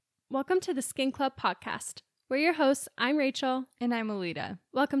Welcome to the Skin Club podcast. We're your hosts. I'm Rachel. And I'm Alida.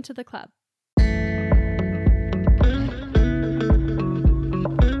 Welcome to the club.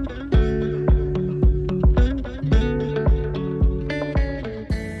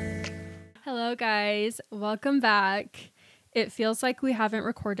 Hello, guys. Welcome back. It feels like we haven't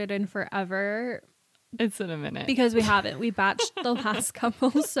recorded in forever. It's been a minute. Because we haven't. We batched the last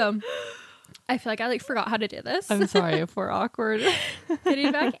couple, so I feel like I forgot how to do this. I'm sorry if we're awkward.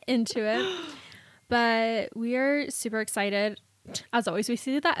 Getting back into it. But we are super excited. As always, we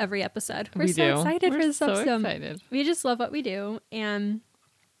see that every episode. We're so excited for this episode. Excited. We just love what we do. And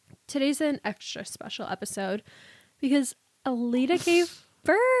today's an extra special episode because Alida gave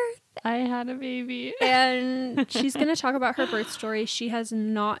birth. I had a baby. And she's going to talk about her birth story. She has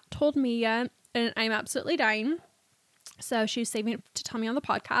not told me yet. And I'm absolutely dying. So she's saving it to tell me on the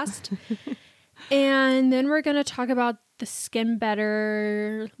podcast. And then we're going to talk about the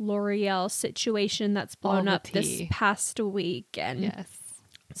SKINBETTER L'Oreal situation that's blown up this past week. And yes.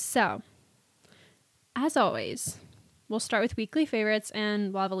 So, as always, we'll start with weekly favorites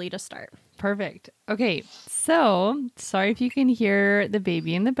and we'll have Alida start. Perfect. Okay. So, sorry if you can hear the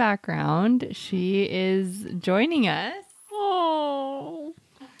baby in the background. She is joining us. Oh.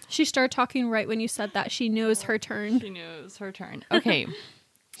 She started talking right when you said that. She knew it was her turn. She knew it was her turn. Okay.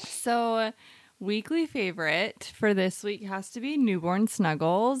 So, weekly favorite for this week has to be newborn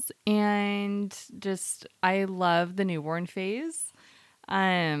snuggles. And just, I love the newborn phase.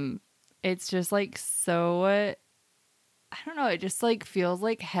 It's just like so, I don't know. It just like feels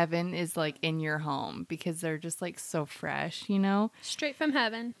like heaven is like in your home because they're just like so fresh, you know? Straight from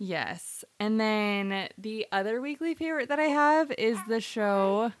heaven. Yes. And then the other weekly favorite that I have is the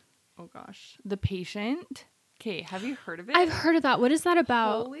show, oh gosh, The Patient. Okay, have you heard of it? I've heard of that. What is that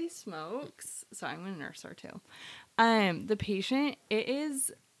about? Holy smokes. So I'm going to nurse her too. The Patient, it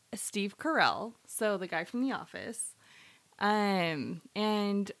is Steve Carell, so the guy from The Office. And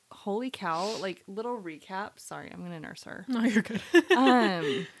holy cow, like little recap. Sorry, I'm going to nurse her. No, you're good.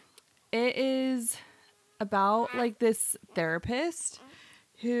 It is about like this therapist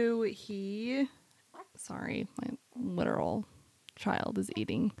who sorry, my literal child is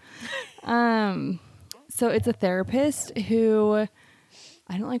eating. So it's a therapist who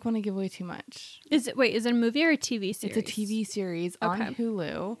I don't like want to give away too much. Is it a movie or a TV series? It's a TV series on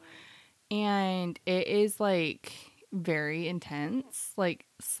Hulu. And it is like very intense, like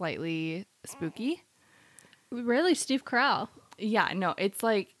slightly spooky. Really? Steve Carell? Yeah, no, it's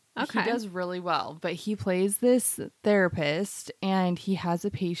like he does really well, but he plays this therapist and he has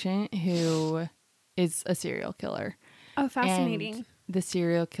a patient who is a serial killer. Oh, fascinating. And the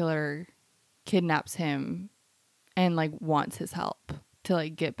serial killer kidnaps him and like wants his help to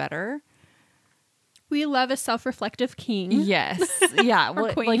like get better. We love a self-reflective king. Yes. Yeah.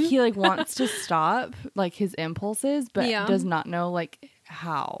 Well, queen. like he like wants to stop like his impulses, but does not know like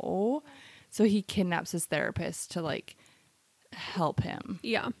how. So he kidnaps his therapist to like help him.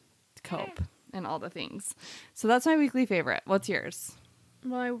 Yeah. Cope and all the things. So that's my weekly favorite. What's yours?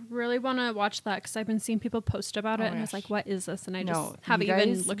 Well, I really want to watch that because I've been seeing people post about it, and I was like, "What is this?" And I just haven't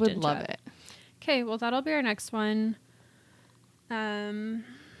even looked into it. Love it. Okay, well, that'll be our next one.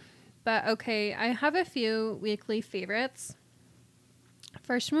 But okay, I have a few weekly favorites.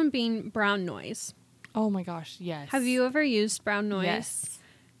 First one being brown noise. Oh my gosh, yes. Have you ever used brown noise? Yes.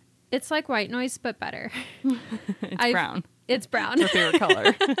 It's like white noise, but better. It's brown. It's brown. It's your favorite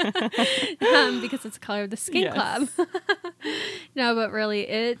color. Because it's the color of the Skin Club. No, but really,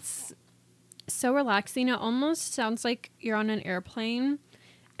 it's so relaxing. It almost sounds like you're on an airplane.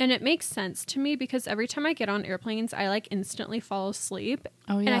 And it makes sense to me because every time I get on airplanes, I like instantly fall asleep.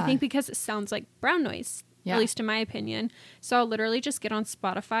 Oh, yeah. And I think because it sounds like brown noise, at least in my opinion. So I'll literally just get on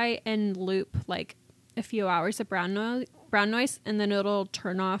Spotify and loop like a few hours of brown noise, and then it'll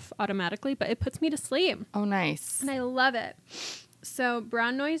turn off automatically, but it puts me to sleep. Oh, nice. And I love it. So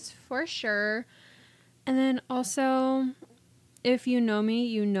brown noise for sure. And then also, if you know me,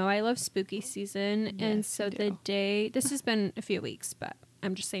 you know I love spooky season. Yes, and so the day, this has been a few weeks, but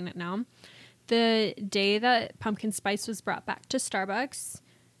I'm just saying it now. The day that pumpkin spice was brought back to Starbucks,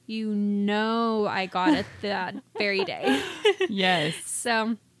 you know I got it that very day. Yes.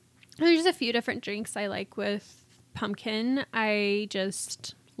 So there's a few different drinks I like with pumpkin. I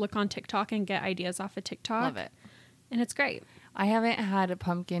just look on TikTok and get ideas off of TikTok. Love it. And it's great. I haven't had a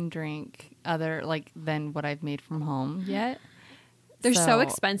pumpkin drink other like than what I've made from home yet. They're so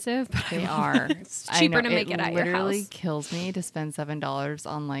expensive, but they are. It's cheaper to make it at your house. It literally kills me to spend $7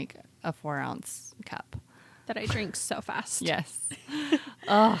 on like a 4-ounce cup that I drink so fast. Yes.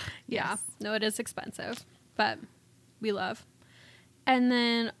 Oh, yeah. yes. No, it is expensive, but we love. And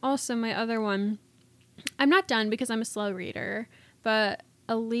then also my other one, I'm not done because I'm a slow reader, but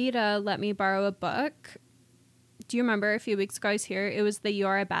Alida let me borrow a book. Do you remember a few weeks ago I was here? It was the You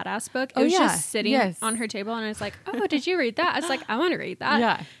Are a Badass book. It was just sitting on her table, and I was like, oh, did you read that? I was like, I want to read that.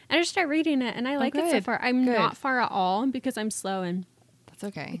 Yeah. And I just started reading it, and I like it so far. I'm not far at all because I'm slow, and that's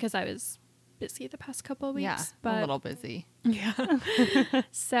okay. Because I was busy the past couple of weeks. Yeah, but, a little busy. Yeah.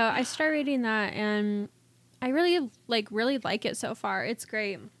 So I started reading that, and I really like it so far. It's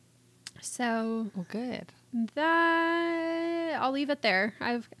great. So well, good. That I'll leave it there.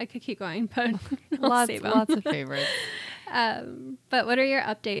 I could keep going, but lots of favorites. But what are your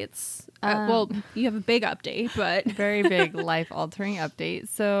updates? Well, you have a big update, but very big life-altering update.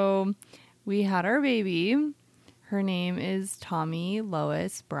 So we had our baby. Her name is Tommy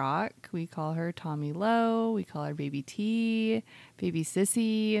Lois Brock. We call her Tommy Lo. We call her Baby T, Baby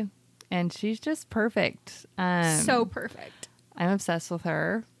Sissy, and she's just perfect. So perfect. I'm obsessed with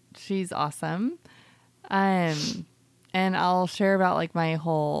her. She's awesome. And I'll share about like my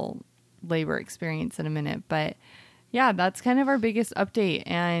whole labor experience in a minute, but yeah, that's kind of our biggest update.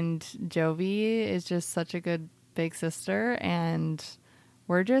 And Jovi is just such a good big sister, and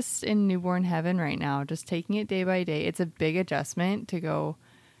we're just in newborn heaven right now, just taking it day by day. It's a big adjustment to go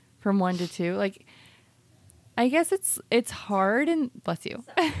from 1 to 2. Like, I guess it's hard, and bless you.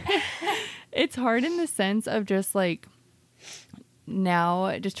 It's hard in the sense of just like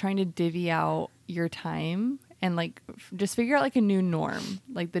now just trying to divvy out your time and like just figure out like a new norm,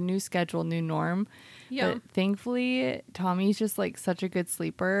 like the new schedule, new norm. Yeah. But thankfully Tommy's just like such a good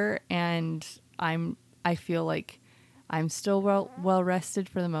sleeper, and I feel like I'm still well rested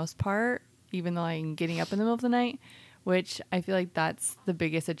for the most part, even though I'm getting up in the middle of the night, which I feel like that's the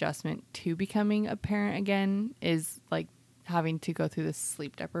biggest adjustment to becoming a parent again, is like having to go through this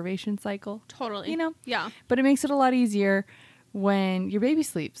sleep deprivation cycle. Totally. You know? Yeah. But it makes it a lot easier when your baby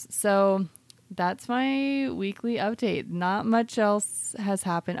sleeps. So that's my weekly update. Not much else has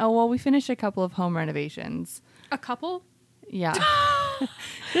happened. Oh, well, we finished a couple of home renovations. A couple? Yeah.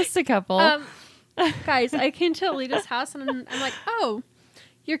 Just a couple. Guys, I came to Alida's house and I'm like, oh,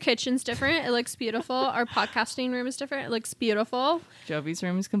 your kitchen's different. It looks beautiful. Our podcasting room is different. It looks beautiful. Jovi's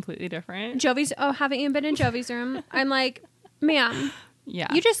room is completely different. Haven't you been in Jovi's room? I'm like, ma'am,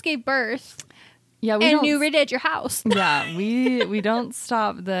 yeah, you just gave birth. Yeah, you redid your house. Yeah, we don't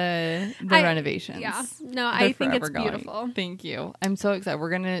stop the renovations. Yeah, no, I think it's beautiful. Going. Thank you. I'm so excited.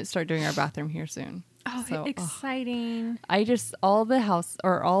 We're gonna start doing our bathroom here soon. Oh, so, exciting! All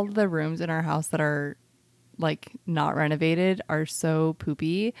the rooms in our house that are like not renovated are so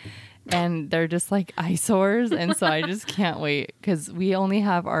poopy, and they're just like eyesores, and so I just can't wait because we only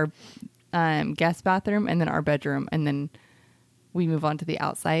have our guest bathroom and then our bedroom, and then we move on to the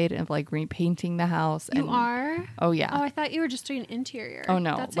outside and like repainting the house. You are? Oh, yeah. Oh, I thought you were just doing interior. Oh,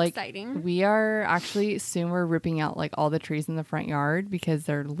 no. That's exciting. We are actually, soon we're ripping out like all the trees in the front yard because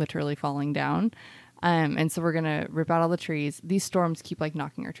they're literally falling down. And so we're going to rip out all the trees. These storms keep like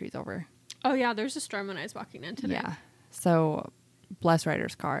knocking our trees over. Oh, yeah. There's a storm when I was walking in today. Yeah. So bless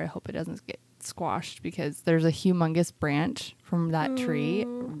Ryder's car. I hope it doesn't get squashed because there's a humongous branch from that tree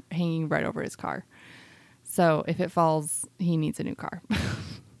hanging right over his car. So if it falls, he needs a new car.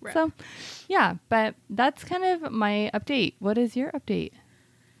 Right. So, yeah, but that's kind of my update. What is your update?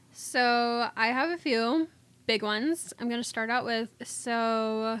 So I have a few big ones. I'm going to start out with,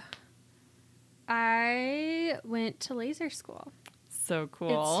 so I went to laser school. So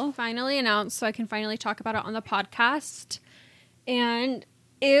cool. It's finally announced, so I can finally talk about it on the podcast. And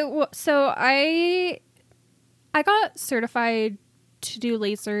so I got certified to do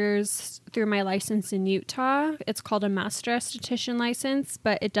lasers through my license in Utah. It's called a master esthetician license,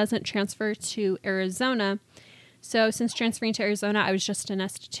 but it doesn't transfer to Arizona. So since transferring to Arizona, I was just an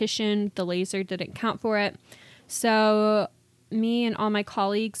esthetician. The laser didn't count for it. So me and all my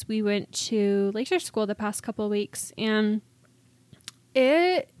colleagues, we went to laser school the past couple of weeks, and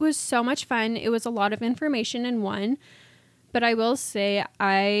it was so much fun. It was a lot of information in one, but I will say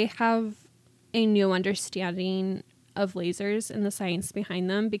I have a new understanding of lasers and the science behind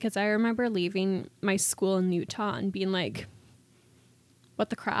them, because I remember leaving my school in Utah and being like, what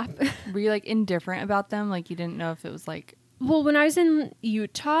the crap? Were you like indifferent about them? Like you didn't know if it was like... Well, when I was in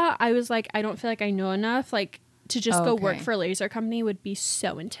Utah, I was like, I don't feel like I know enough. Like to just go work for a laser company would be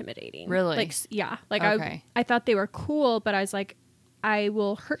so intimidating. Really? Like, yeah. Like I thought they were cool, but I was like, I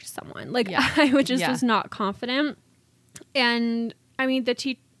will hurt someone. Like I was not confident. And I mean,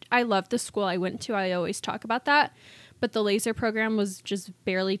 I love the school I went to. I always talk about that. but the laser program was just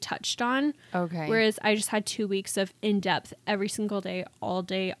barely touched on. Okay. Whereas I just had 2 weeks of in-depth every single day, all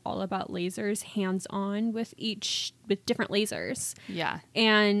about lasers, hands-on with different lasers. Yeah.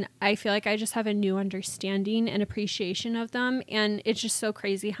 And I feel like I just have a new understanding and appreciation of them. And it's just so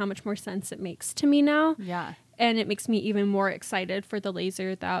crazy how much more sense it makes to me now. Yeah. And it makes me even more excited for the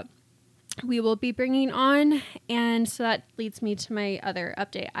laser that we will be bringing on. And so that leads me to my other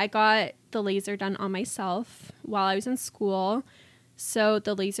update. I got the laser done on myself while I was in school. So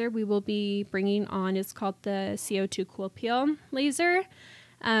the laser we will be bringing on is called the CO2 cool peel laser.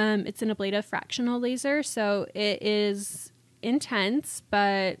 It's an ablative fractional laser. So it is intense,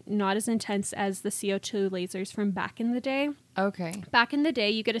 but not as intense as the CO2 lasers from back in the day. Okay. Back in the day,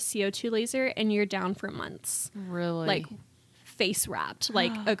 you get a CO2 laser and you're down for months. Really? Like face wrapped,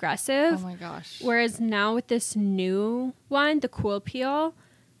 like aggressive. Oh my gosh. Whereas now with this new one, the cool peel,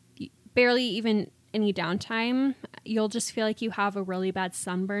 barely even any downtime. You'll just feel like you have a really bad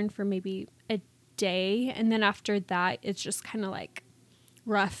sunburn for maybe a day. And then after that, it's just kind of like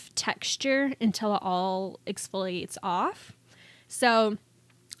rough texture until it all exfoliates off. So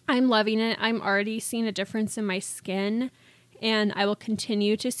I'm loving it. I'm already seeing a difference in my skin. And I will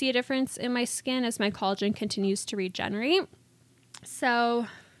continue to see a difference in my skin as my collagen continues to regenerate. So,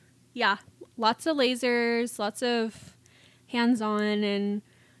 yeah, lots of lasers, lots of hands-on, and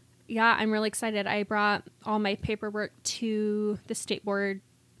yeah, I'm really excited. I brought all my paperwork to the state board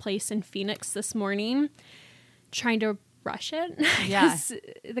place in Phoenix this morning, trying to rush it. Yeah.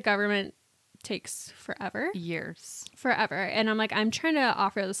 The government takes forever. Years. Forever. And I'm like, I'm trying to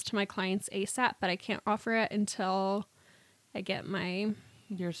offer this to my clients ASAP, but I can't offer it until I get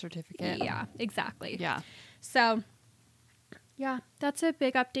your certificate. Yeah, exactly. Yeah. So, yeah, that's a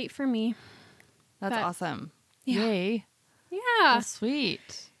big update for me. That's awesome. Yeah. Yay. Yeah. That's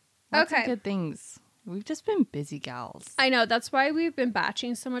sweet. Lots of good things. We've just been busy gals. I know. That's why we've been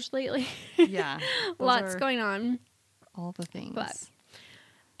batching so much lately. Yeah. Lots going on. All the things. But,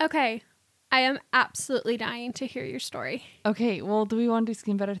 okay. I am absolutely dying to hear your story. Okay. Well, do we want to do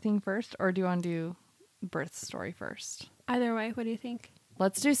Skin Better thing first, or do you want to do birth story first? Either way, what do you think?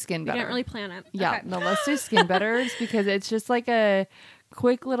 Let's do Skin Better. We didn't really plan it. Yeah. Okay. No, let's do Skin Betters because it's just like a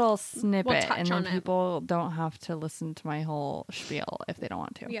quick little snippet, and then people don't have to listen to my whole spiel if they don't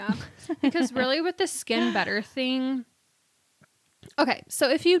want to. Yeah. Because really with the Skin Better thing. Okay. So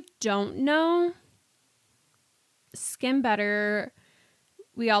if you don't know, Skin Better,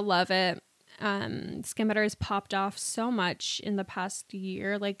 we all love it. Skin Better has popped off so much in the past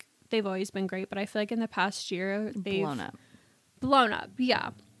year. Like, they've always been great, but I feel like in the past year they've blown up. Yeah.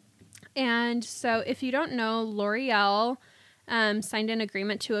 And so if you don't know, L'Oreal signed an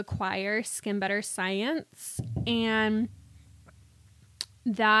agreement to acquire Skin Better Science, and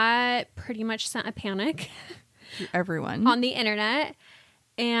that pretty much sent a panic to everyone on the internet,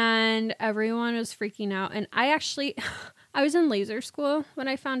 and everyone was freaking out. And I was in laser school when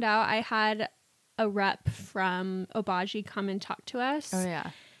I found out. I had a rep from Obagi come and talk to us. Oh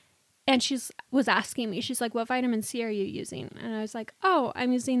yeah. And was asking me, she's like, what vitamin C are you using? And I was like, oh,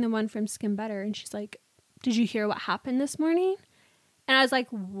 I'm using the one from Skin Better. And she's like, did you hear what happened this morning? And I was like,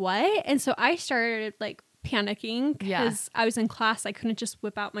 what? And so I started like panicking because I was in class. I couldn't just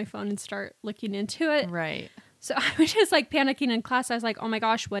whip out my phone and start looking into it. Right. So I was just like panicking in class. I was like, oh my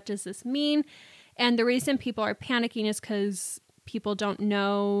gosh, what does this mean? And the reason people are panicking is because people don't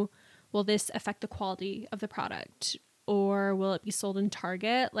know, will this affect the quality of the product? Or will it be sold in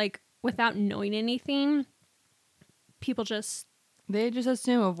Target? Like, without knowing anything, they just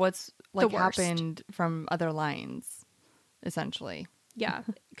assume of what's like happened from other lines, essentially. Yeah,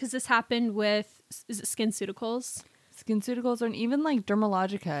 because this happened with, is it SkinCeuticals? SkinCeuticals, and even like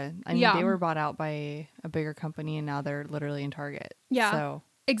Dermalogica. I mean, they were bought out by a bigger company, and now they're literally in Target. Yeah, so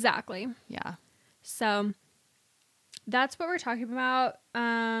exactly. Yeah. So that's what we're talking about.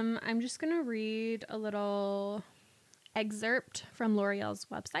 I'm just gonna read a little excerpt from L'Oreal's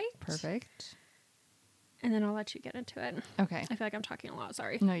website. Perfect. And then I'll let you get into it. Okay. I feel like I'm talking a lot.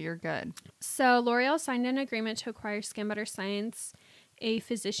 Sorry. No, you're good. So L'Oreal signed an agreement to acquire Skin Better Science, a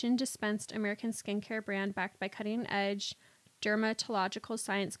physician-dispensed American skincare brand backed by cutting-edge dermatological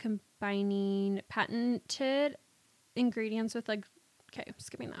science combining patented ingredients with okay,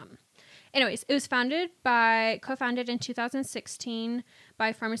 skipping that. Anyways, it was co-founded in 2016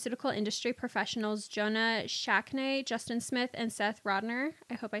 by pharmaceutical industry professionals Jonah Shackney, Justin Smith, and Seth Rodner.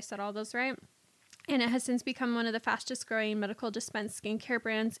 I hope I said all those right. And it has since become one of the fastest growing medical dispense skincare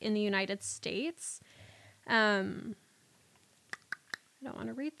brands in the United States. I don't want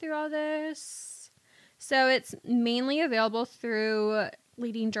to read through all this. So it's mainly available through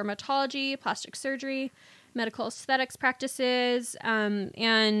leading dermatology, plastic surgery, medical aesthetics practices,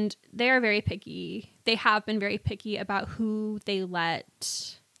 and they are very picky. They have been very picky about who they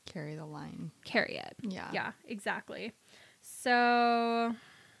let carry the line. Carry it. Yeah. Yeah, exactly. So,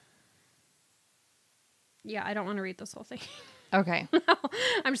 yeah, I don't want to read this whole thing. Okay.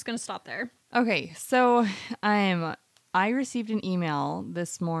 I'm just going to stop there. Okay. So I received an email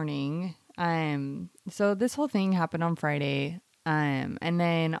this morning. So this whole thing happened on Friday. And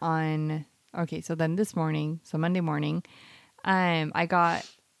then so then this morning, so Monday morning, I got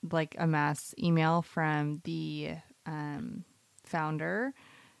like a mass email from the founder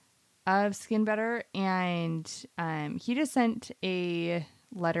of SKINBETTER, and he just sent a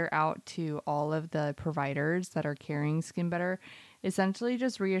letter out to all of the providers that are carrying SKINBETTER, essentially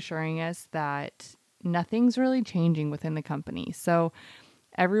just reassuring us that nothing's really changing within the company. So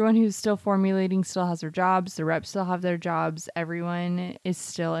everyone who's still formulating still has their jobs, the reps still have their jobs, everyone is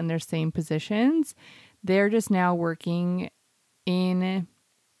still in their same positions. They're just now working in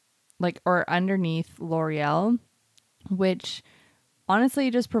or underneath L'Oreal, which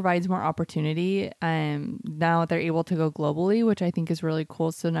honestly just provides more opportunity. Now they're able to go globally, which I think is really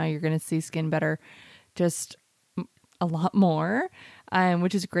cool. So now you're going to see SKINBETTER just a lot more,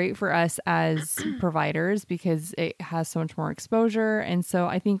 which is great for us as providers because it has so much more exposure. And so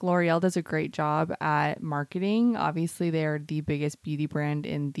I think L'Oreal does a great job at marketing. Obviously, they're the biggest beauty brand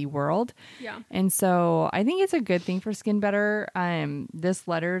in the world. Yeah. And so I think it's a good thing for SKINBETTER. This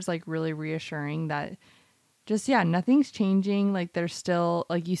letter is like really reassuring that just, yeah, nothing's changing. Like there's still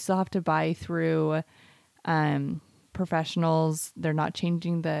you still have to buy through professionals. They're not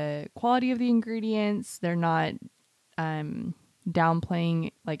changing the quality of the ingredients. They're not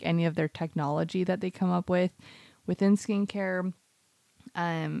downplaying any of their technology that they come up with within skincare.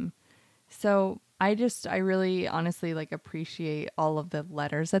 So I really honestly appreciate all of the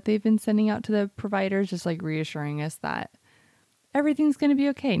letters that they've been sending out to the providers, just reassuring us that everything's going to be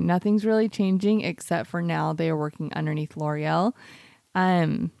okay. Nothing's really changing except for now they are working underneath L'Oreal.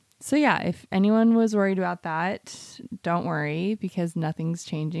 So yeah, if anyone was worried about that, don't worry because nothing's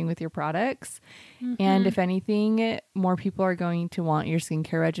changing with your products. Mm-hmm. And if anything, more people are going to want your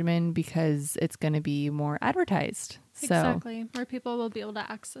skincare regimen because it's going to be more advertised. Exactly. More people will be able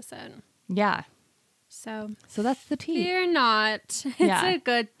to access it. Yeah. So that's the tea. Fear not. It's a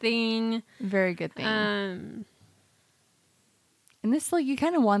good thing. Very good thing. And this, you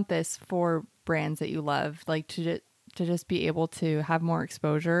kind of want this for brands that you love, to just be able to have more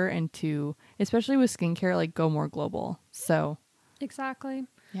exposure and to, especially with skincare, go more global. So exactly.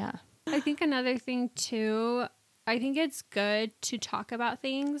 Yeah. I think another thing too, I think it's good to talk about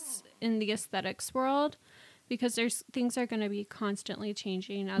things in the aesthetics world because things are going to be constantly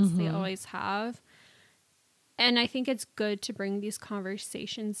changing as they always have. And I think it's good to bring these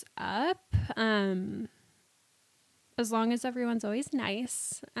conversations up. As long as everyone's always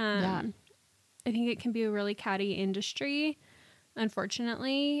nice. I think it can be a really catty industry,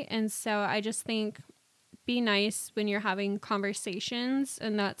 unfortunately. And so I just think be nice when you're having conversations.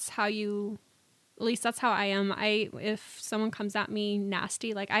 And that's how at least that's how I am. If someone comes at me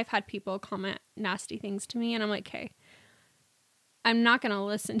nasty, I've had people comment nasty things to me and I'm like, okay, I'm not going to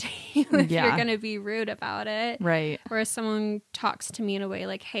listen to you if you're going to be rude about it. Right. Whereas someone talks to me in a way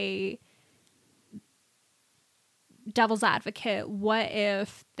like, hey, devil's advocate, what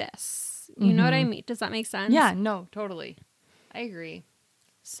if this? You know what I mean? Does that make sense? Yeah, no, totally. I agree.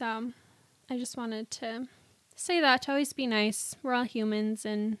 So I just wanted to say that, to always be nice. We're all humans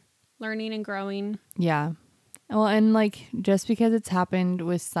and learning and growing. Yeah. Well, and just because it's happened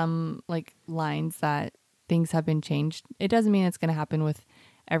with some lines that things have been changed, it doesn't mean it's going to happen with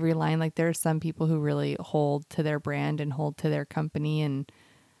every line. There are some people who really hold to their brand and hold to their company and,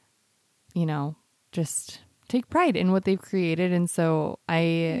 just take pride in what they've created. And so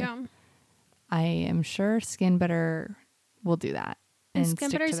I am sure SKINBETTER will do that. And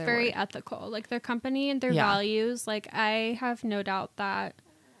SKINBETTER is very ethical. Their company and their values, I have no doubt that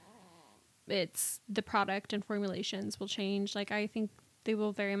it's the product and formulations will change. I think they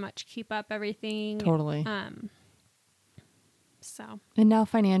will very much keep up everything. Totally. So. And now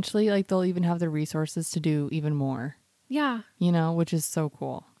financially, they'll even have the resources to do even more. Yeah. Which is so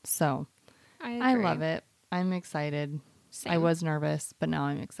cool. So I love it. I'm excited. Same. I was nervous, but now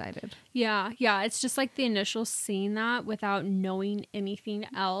I'm excited. Yeah. It's just the initial seeing that without knowing anything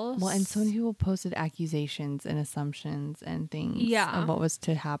else. Well, and so many people posted accusations and assumptions and things of what was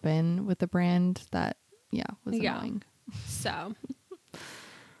to happen with the brand that, was annoying. So,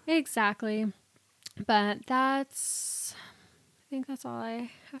 exactly. But I think that's all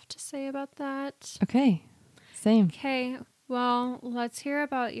I have to say about that. Okay. Same. Okay. Well, let's hear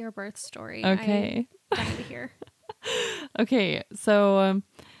about your birth story. Okay. Dying to hear. Okay, so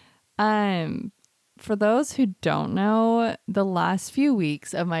for those who don't know, the last few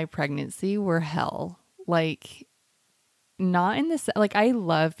weeks of my pregnancy were hell. Like, not in this, like, I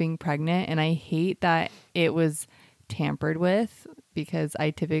love being pregnant and I hate that it was tampered with because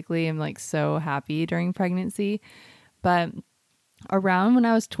I typically am like so happy during pregnancy. But around when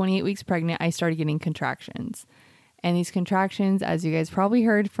I was 28 weeks pregnant, I started getting contractions. And these contractions, as you guys probably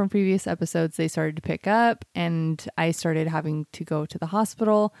heard from previous episodes, they started to pick up and I started having to go to the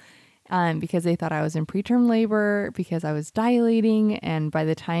hospital because they thought I was in preterm labor because I was dilating. And by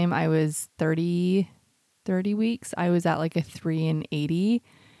the time I was 30 weeks, I was at like a 3 and 80.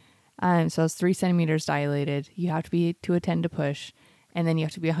 So I was 3 centimeters dilated. You have to be to attend to push. And then you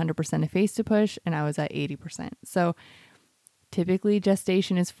have to be 100% a face to push. And I was at 80%. So typically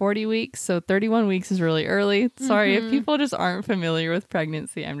gestation is 40 weeks. So 31 weeks is really early. Sorry if people just aren't familiar with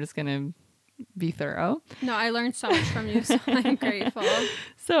pregnancy. I'm just going to be thorough. No, I learned so much from you. So I'm grateful.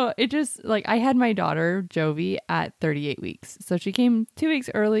 So it just like I had my daughter Jovi at 38 weeks. So she came 2 weeks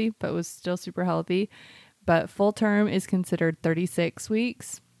early, but was still super healthy. But full term is considered 36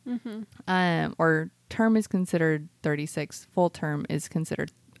 weeks. Or term is considered 36. Full term is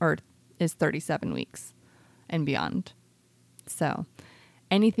considered or is 37 weeks and beyond. So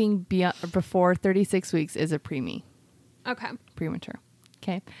anything before 36 weeks is a preemie. Okay. Premature.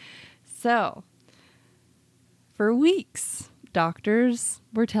 Okay. So for weeks, doctors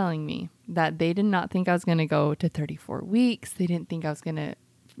were telling me that they did not think I was going to go to 34 weeks. They didn't think I was going to,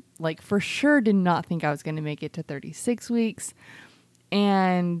 like, for sure did not think I was going to make it to 36 weeks.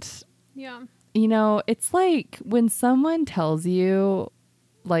 And, yeah, you know, it's like when someone tells you,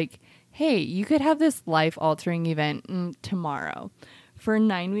 like, hey, you could have this life-altering event tomorrow for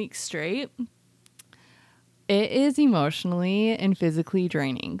 9 weeks straight. It is emotionally and physically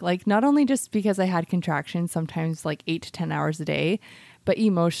draining. Like, not only just because I had contractions sometimes like 8 to 10 hours a day, but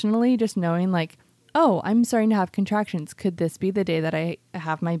emotionally just knowing like, oh, I'm starting to have contractions. Could this be the day that I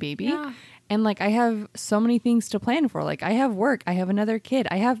have my baby? Yeah. And like, I have so many things to plan for. Like, I have work. I have another kid.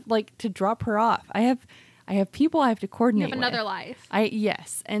 I have like to drop her off. I have people I have to coordinate You have another with. life.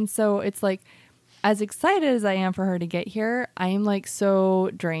 Yes. And so it's like, as excited as I am for her to get here, I am like so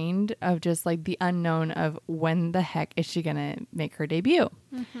drained of just like the unknown of when the heck is she going to make her debut?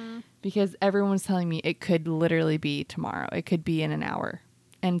 Because everyone's telling me it could literally be tomorrow. It could be in an hour.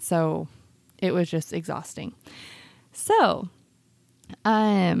 And so it was just exhausting. So,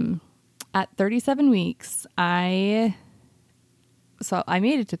 at 37 weeks, I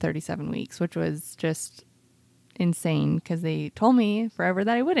made it to 37 weeks, which was just insane because they told me forever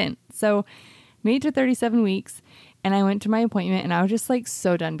that I wouldn't. So made it to 37 weeks and I went to my appointment and I was just like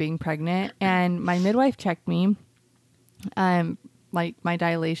so done being pregnant. And my midwife checked me, like my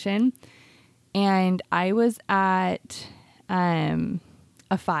dilation, and I was at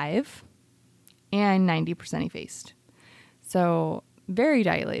a 5 and 90% effaced. So very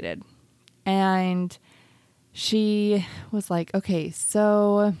dilated. And she was like, okay,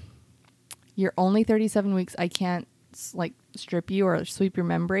 so you're only 37 weeks. I can't like strip you or sweep your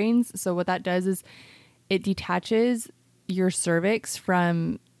membranes. So what that does is it detaches your cervix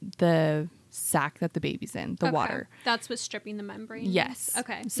from the sac that the baby's in, the water. That's what's stripping the membrane. Yes.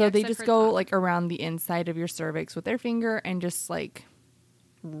 Okay. So yeah, they just go like around the inside of your cervix with their finger and just like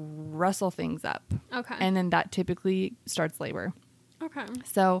rustle things up. Okay. And then that typically starts labor. Okay.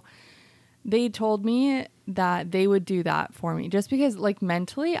 So they told me that they would do that for me just because like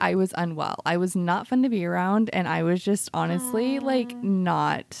mentally I was unwell. I was not fun to be around and I was just honestly like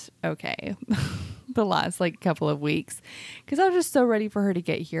not okay the last like couple of weeks because I was just so ready for her to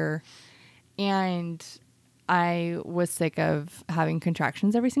get here. And I was sick of having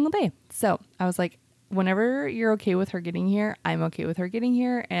contractions every single day. So I was like, whenever you're okay with her getting here, I'm okay with her getting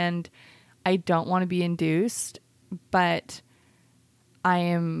here. And I don't want to be induced, but I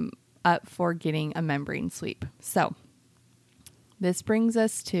am up for getting a membrane sweep. So this brings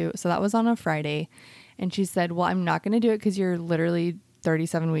us to, so that was on a Friday. And she said, well, I'm not going to do it because you're literally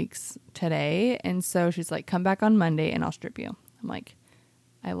 37 weeks today. And so she's like, come back on Monday and I'll strip you. I'm like,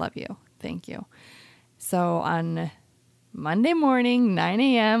 I love you. Thank you. So on Monday morning, 9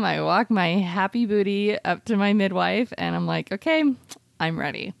 a.m., I walk my happy booty up to my midwife and I'm like, okay, I'm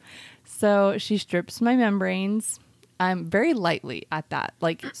ready. So she strips my membranes. I'm very lightly at that,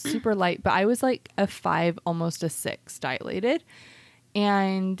 like super light, but I was like a 5, almost a 6 dilated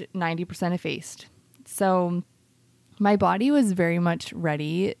and 90% effaced. So my body was very much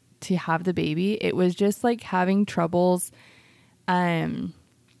ready to have the baby. It was just like having troubles,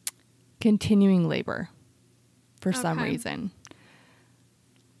 continuing labor for some reason.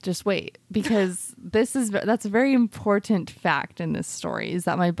 just wait, because that's a very important fact in this story, is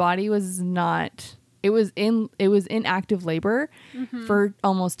that my body was not, it was in active labor for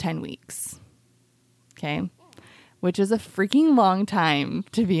almost 10 weeks. Okay. Which is a freaking long time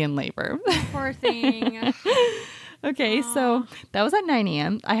to be in labor. Poor thing. Okay. Aww. So that was at 9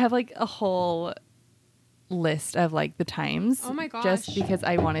 a.m. I have like a whole list of like the times. Oh my gosh. Just because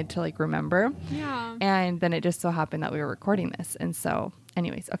I wanted to like remember. Yeah. And then it just so happened that we were recording this. And so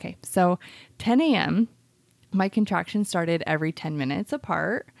anyways, okay. So 10 a.m. my contractions started every 10 minutes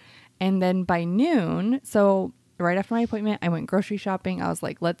apart. And then by noon, so right after my appointment, I went grocery shopping. I was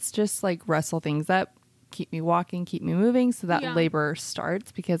like, let's just like wrestle things up, keep me walking, keep me moving so that labor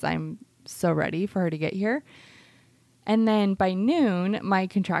starts, because I'm so ready for her to get here. And then by noon, my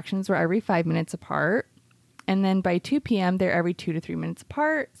contractions were every 5 minutes apart. And then by 2 p.m., they're every 2 to 3 minutes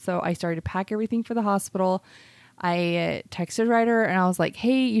apart. So I started to pack everything for the hospital. I texted Ryder and I was like,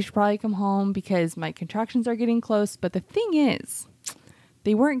 hey, you should probably come home because my contractions are getting close. But the thing is,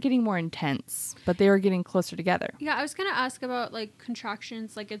 they weren't getting more intense, but they were getting closer together. Yeah, I was going to ask about like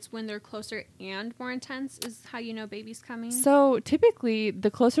contractions, like it's when they're closer and more intense is how you know baby's coming. So typically, the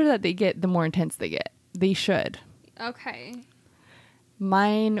closer that they get, the more intense they get. They should. Okay.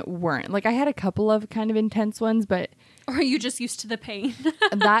 Mine weren't. Like I had a couple of kind of intense ones, but... Or are you just used to the pain?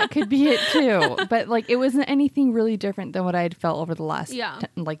 That could be it too. But like it wasn't anything really different than what I had felt over the last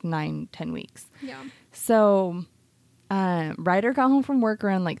 9-10 weeks. Yeah. So Ryder got home from work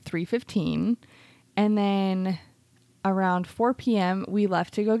around like 3:15, and then around 4 p.m. we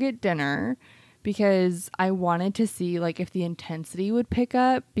left to go get dinner because I wanted to see like if the intensity would pick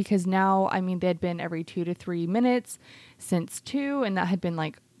up, because now, I mean, they had been every 2 to 3 minutes since 2, and that had been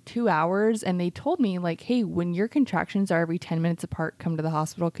like 2 hours. And they told me like, hey, when your contractions are every 10 minutes apart, come to the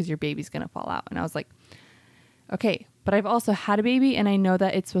hospital because your baby's going to fall out. And I was like, okay, but I've also had a baby and I know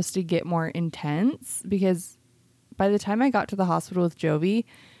that it's supposed to get more intense, because by the time I got to the hospital with Jovi,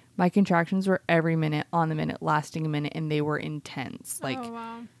 my contractions were every minute on the minute, lasting a minute, and they were intense, like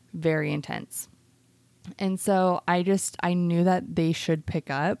very intense. And so I knew that they should pick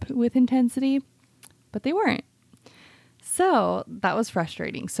up with intensity, but they weren't. So that was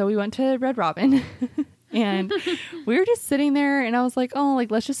frustrating. So we went to Red Robin and we were just sitting there, and I was like, oh,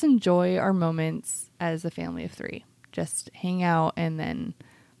 like, let's just enjoy our moments as a family of 3. Just hang out, and then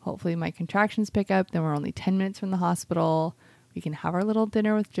hopefully my contractions pick up. Then we're only 10 minutes from the hospital. We can have our little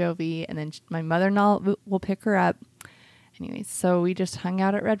dinner with Jovi, and then my mother-in-law will pick her up. Anyways, so we just hung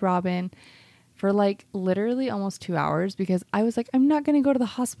out at Red Robin for like literally almost 2 hours, because I was like, I'm not going to go to the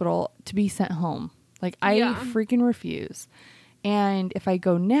hospital to be sent home. Like I freaking refuse. And if I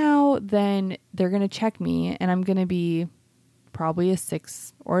go now, then they're going to check me and I'm going to be probably a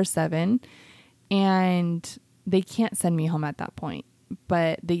 6 or a 7, and they can't send me home at that point.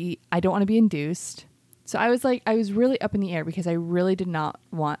 But I don't want to be induced. So I was like, I was really up in the air because I really did not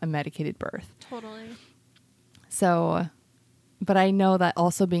want a medicated birth. Totally. So, but I know that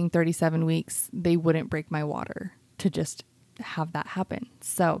also being 37 weeks, they wouldn't break my water to just have that happen.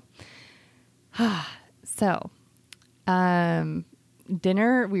 So,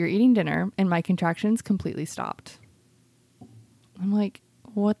 dinner, we were eating dinner and my contractions completely stopped. I'm like,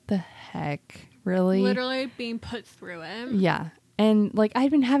 what the heck? Really? Literally being put through it. Yeah. And like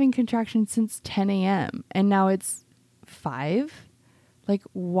I'd been having contractions since 10 a.m. and now it's 5. Like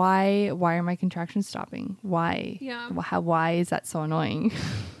why are my contractions stopping? Why? Yeah. Why is that so annoying?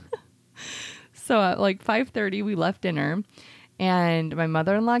 So at like 5:30 we left dinner, and my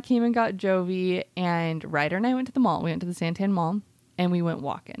mother-in-law came and got Jovi, and Ryder and I went to the mall. We went to the Santan Mall and we went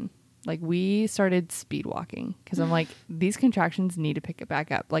walking. Like we started speed walking because I'm like, these contractions need to pick it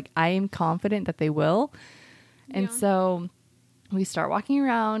back up. Like I am confident that they will. And so we start walking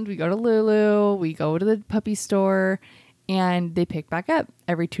around, we go to Lulu, we go to the puppy store, and they pick back up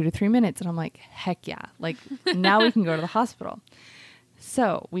every 2 to 3 minutes. And I'm like, heck yeah. Like now we can go to the hospital.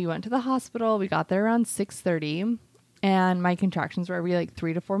 So we went to the hospital. We got there around 6:30, and my contractions were every like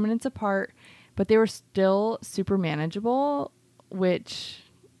 3 to 4 minutes apart, but they were still super manageable, which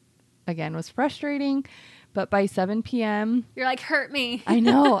again was frustrating. But by 7 p.m. You're like, hurt me. I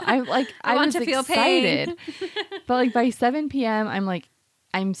know. I want was to feel excited. Pain. But like by 7 p.m. I'm like,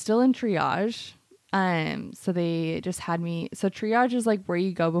 I'm still in triage. So they just had me. So triage is like where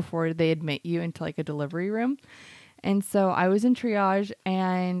you go before they admit you into like a delivery room. And so I was in triage,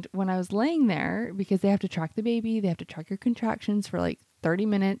 and when I was laying there, because they have to track the baby, they have to track your contractions for like 30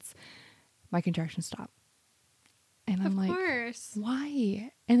 minutes, my contractions stopped. And I'm like,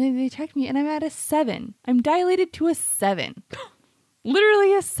 why? And then they checked me and I'm at a 7. I'm dilated to a 7.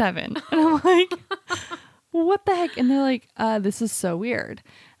 Literally a 7. And I'm like, what the heck? And they're like, this is so weird.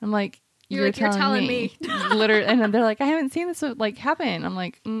 I'm like, you're telling me. Literally. And then they're like, I haven't seen this like happen. I'm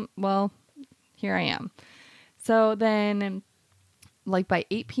like, well, here I am. So then like by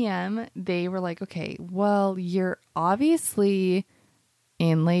 8 p.m. they were like, okay, well, you're obviously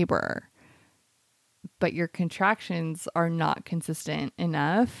in labor, but your contractions are not consistent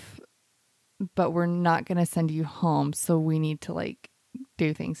enough, but we're not going to send you home. So we need to like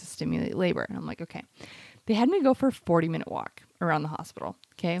do things to stimulate labor. And I'm like, okay. They had me go for a 40-minute walk around the hospital.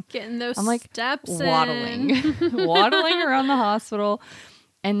 Okay. Getting those I'm like steps waddling around the hospital.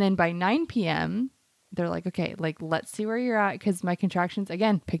 And then by 9 p.m., they're like, okay, like, let's see where you're at. Cause my contractions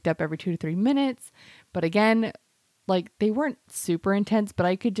again picked up every 2 to 3 minutes. But again, like they weren't super intense, but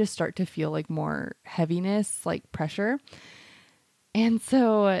I could just start to feel like more heaviness, like pressure. And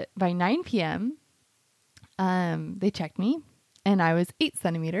so by 9 p.m., they checked me and I was 8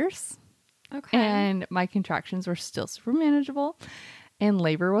 centimeters. Okay. And my contractions were still super manageable and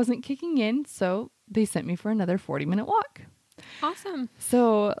labor wasn't kicking in. So they sent me for another 40-minute walk. Awesome.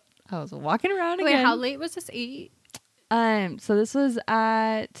 So I was walking around again. Wait, how late was this? 8? So this was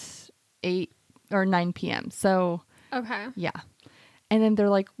at 8 or 9 p.m. So okay. Yeah. And then they're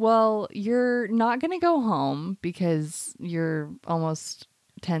like, well, you're not going to go home because you're almost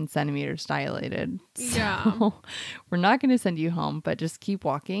 10 centimeters dilated. Yeah. So we're not going to send you home, but just keep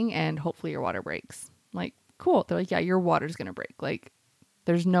walking and hopefully your water breaks. I'm like, cool. They're like, yeah, your water's going to break. Like,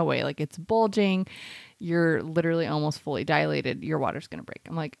 there's no way. Like, it's bulging. You're literally almost fully dilated. Your water's going to break.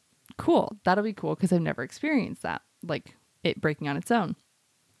 I'm like, cool. That'll be cool because I've never experienced that, like it breaking on its own.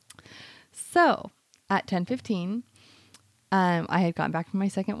 So at 10:15, I had gotten back from my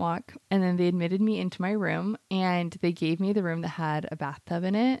second walk and then they admitted me into my room and they gave me the room that had a bathtub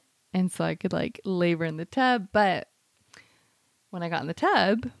in it. And so I could like labor in the tub. But when I got in the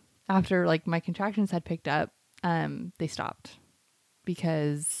tub, after like my contractions had picked up, they stopped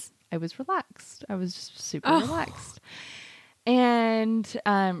because I was relaxed. I was just super relaxed. And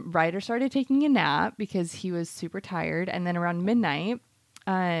Ryder started taking a nap because he was super tired. And then around midnight,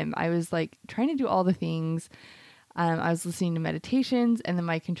 I was like trying to do all the things. I was listening to meditations and then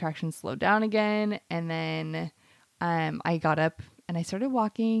my contractions slowed down again. And then I got up and I started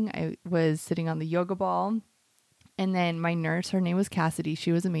walking. I was sitting on the yoga ball. And then my nurse, her name was Cassidy.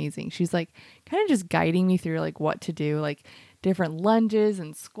 She was amazing. She's like kind of just guiding me through like what to do, like different lunges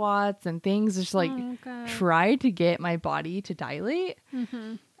and squats and things. Just like try to get my body to dilate.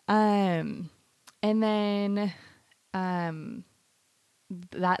 Mm-hmm. And then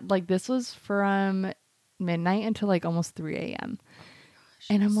that like this was from midnight until like almost 3 a.m.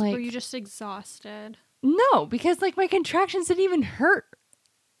 And I'm like, were you just exhausted? No, because like my contractions didn't even hurt.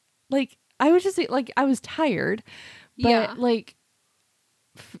 Like I was just like, I was tired, but like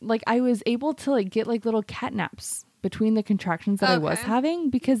I was able to like get like little cat naps between the contractions that I was having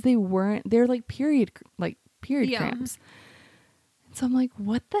because they're like period cramps. And so I'm like,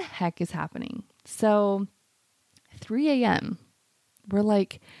 what the heck is happening? So 3 a.m. we're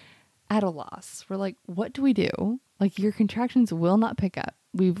like at a loss. We're like, what do we do? Like your contractions will not pick up.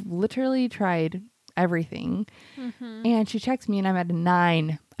 We've literally tried everything. Mm-hmm. And she checks me and I'm at a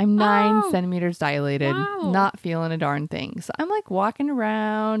 9. I'm 9 centimeters dilated, not feeling a darn thing. So I'm like walking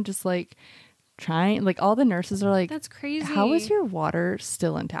around, just like trying, like all the nurses are like, that's crazy. How is your water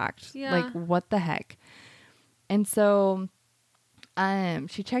still intact? Yeah. Like what the heck? And so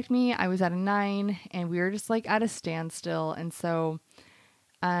she checked me. I was at a 9 and we were just like at a standstill. And so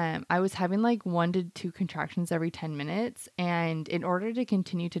I was having like 1 to 2 contractions every 10 minutes. And in order to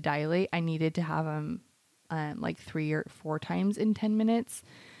continue to dilate, I needed to have them like 3 or 4 times in 10 minutes.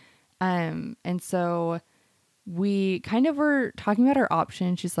 And so we kind of were talking about our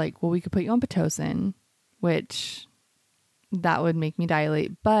options. She's like, well, we could put you on Pitocin, which that would make me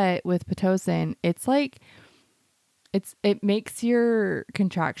dilate. But with Pitocin, it's like, it makes your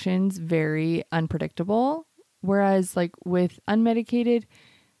contractions very unpredictable. Whereas like with unmedicated,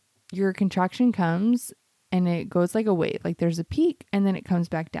 your contraction comes and it goes like a wave. Like there's a peak and then it comes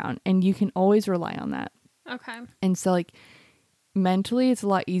back down and you can always rely on that. Okay. And so like mentally it's a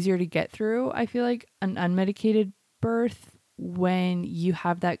lot easier to get through. I feel like an unmedicated birth when you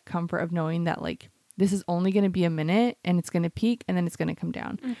have that comfort of knowing that like this is only going to be a minute and it's going to peak and then it's going to come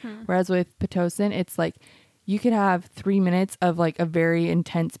down. Mm-hmm. Whereas with Pitocin, it's like you could have 3 minutes of like a very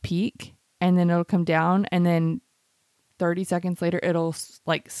intense peak and then it'll come down and then 30 seconds later, it'll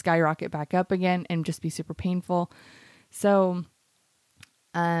like skyrocket back up again and just be super painful. So,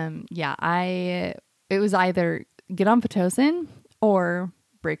 it was either get on Pitocin or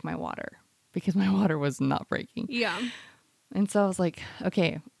break my water because my water was not breaking. Yeah. And so I was like,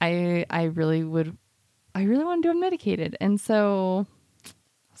 okay, I really would I really want to do unmedicated. And so I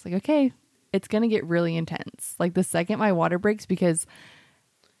was like, okay, it's going to get really intense. Like the second my water breaks, because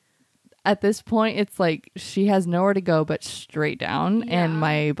at this point it's like she has nowhere to go but straight down, and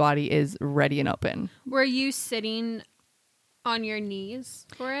my body is ready and open. Were you sitting on your knees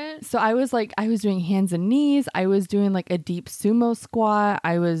for it? So I was doing hands and knees. I was doing like a deep sumo squat.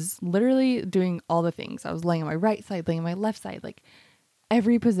 I was literally doing all the things. I was laying on my right side, laying on my left side, like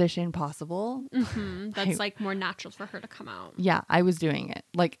every position possible. That's like more natural for her to come out. Yeah, I was doing it.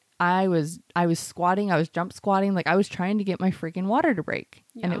 Like I was squatting, I was jump squatting, like I was trying to get my freaking water to break,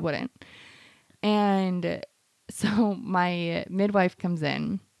 and it wouldn't. And so my midwife comes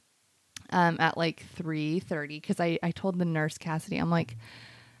in at like 3:30, because I told the nurse, Cassidy, I'm like,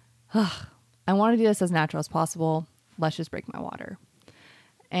 ugh, I want to do this as natural as possible. Let's just break my water.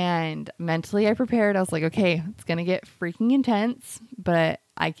 And mentally I prepared. I was like, okay, it's going to get freaking intense, but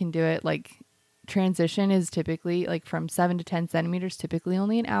I can do it. Like transition is typically like from 7 to 10 centimeters, typically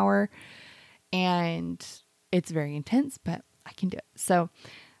only an hour. And it's very intense, but I can do it. So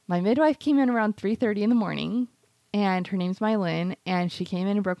my midwife came in around 3:30 in the morning, and her name's Mylin, and she came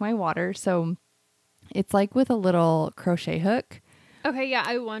in and broke my water. So it's like with a little crochet hook. Okay, yeah,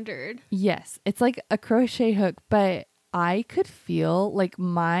 I wondered. Yes, it's like a crochet hook, but I could feel like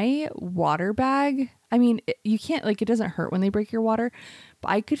my water bag. I mean, you can't, like, it doesn't hurt when they break your water, but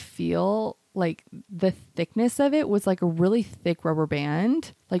I could feel like the thickness of it was like a really thick rubber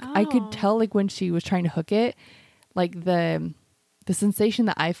band. Like I could tell, like when she was trying to hook it, like the sensation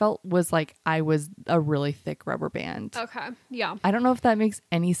that I felt was like I was a really thick rubber band. Okay. Yeah. I don't know if that makes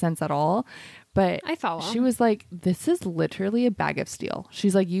any sense at all, but I follow. She was like, this is literally a bag of steel.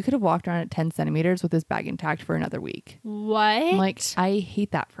 She's like, you could have walked around at 10 centimeters with this bag intact for another week. What? I'm like, I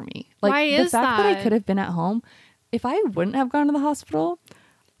hate that for me. Like, why is the fact that I could that? have been at home, if I wouldn't have gone to the hospital,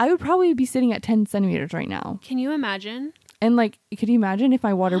 I would probably be sitting at 10 centimeters right now. Can you imagine? And like, could you imagine if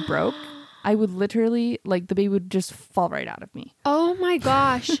my water broke? I would literally, like, the baby would just fall right out of me. Oh my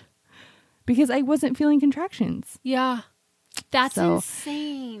gosh. Because I wasn't feeling contractions. Yeah. That's So,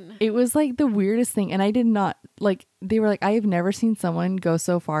 insane. It was like the weirdest thing. And I did not, like, they were like, I have never seen someone go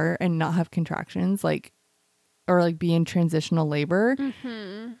so far and not have contractions, like, or like be in transitional labor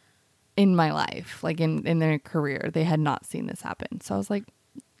in my life, like in their career. They had not seen this happen. So I was like,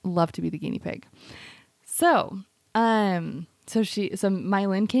 love to be the guinea pig. So Mylin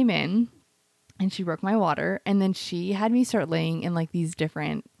came in and she broke my water, and then she had me start laying in like these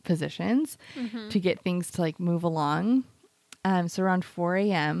different positions to get things to like move along. So around 4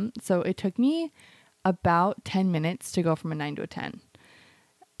 a.m. So it took me about 10 minutes to go from a 9 to a 10,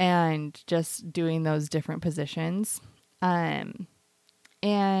 and just doing those different positions. And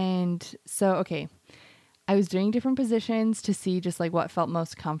so, okay, I was doing different positions to see just like what felt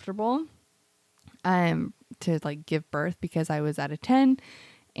most comfortable, to like give birth, because I was at a 10,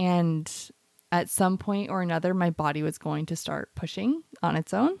 and at some point or another, my body was going to start pushing on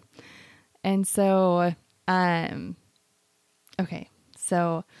its own. And so, okay,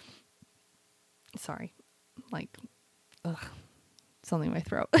 so sorry, like, something in my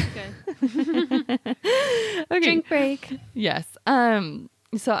throat. Good. Okay. Drink break. Yes.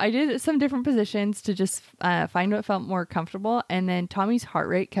 So I did some different positions to just find what felt more comfortable. And then Tommy's heart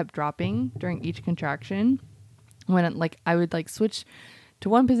rate kept dropping during each contraction. When like I would like switch to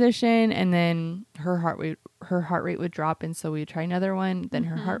one position, and then her heart rate would drop, and so we'd try another one. Then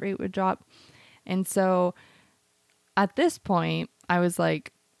her heart rate would drop, and so at this point I was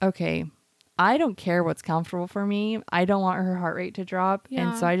like, okay, I don't care what's comfortable for me. I don't want her heart rate to drop. Yeah.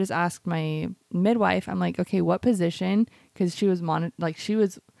 And so I just asked my midwife, I'm like, okay, what position? Because she was she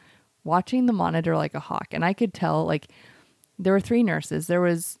was watching the monitor like a hawk, and I could tell, like, there were 3 nurses. There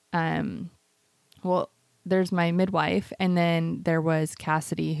was there's my midwife, and then there was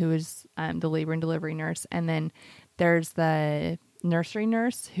Cassidy, who is the labor and delivery nurse, and then there's the nursery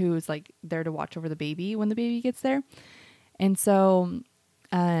nurse who's like there to watch over the baby when the baby gets there. And so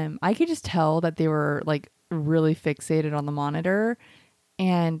I could just tell that they were like really fixated on the monitor,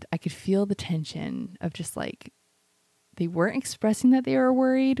 and I could feel the tension of just like, they weren't expressing that they were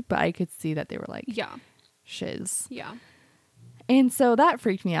worried, but I could see that they were like, Yeah. shiz. Yeah. And so that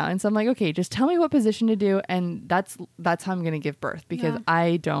freaked me out. And so I'm like, okay, just tell me what position to do. And that's how I'm going to give birth, because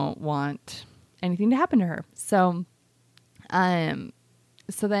I don't want anything to happen to her. So,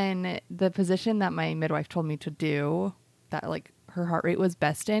 so then the position that my midwife told me to do, that like her heart rate was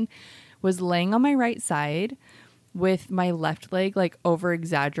best in, was laying on my right side with my left leg like over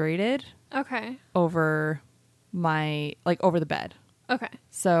exaggerated Okay. over my, like over the bed. Okay.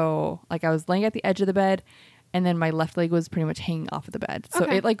 So like I was laying at the edge of the bed, and then my left leg was pretty much hanging off of the bed. So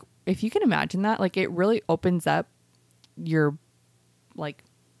it like, if you can imagine that, like it really opens up your like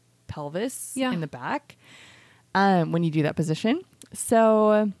pelvis in the back when you do that position.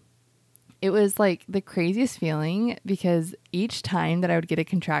 So it was like the craziest feeling, because each time that I would get a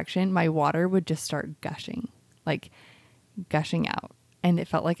contraction, my water would just start gushing out, and it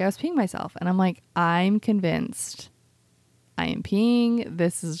felt like I was peeing myself. And I'm like, I'm convinced I am peeing.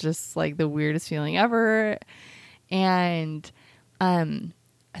 This is just like the weirdest feeling ever. And something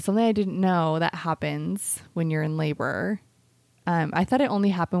I didn't know that happens when you're in labor, I thought it only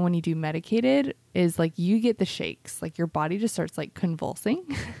happened when you do medicated, is like you get the shakes, like your body just starts like convulsing.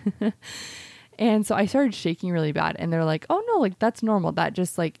 And so I started shaking really bad, and they're like, oh no, like that's normal. That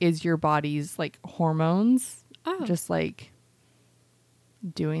just like is your body's like hormones just like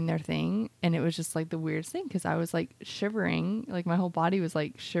doing their thing. And it was just like the weirdest thing, because I was like shivering, like my whole body was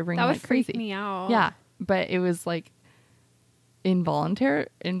like shivering. That would like freak crazy. Me out. Yeah, but it was like involuntary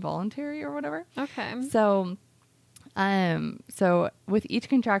or whatever. Okay. So with each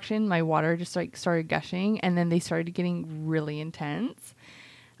contraction, my water just like started gushing, and then they started getting really intense.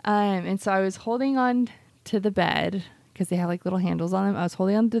 And so I was holding on to the bed, because they have like little handles on them. I was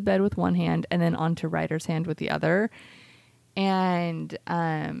holding on to the bed with one hand, and then onto Ryder's hand with the other. And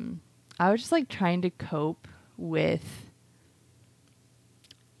I was just like trying to cope with,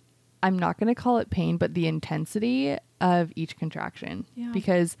 I'm not going to call it pain, but the intensity of each contraction,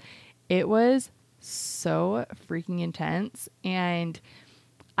 because it was so freaking intense. And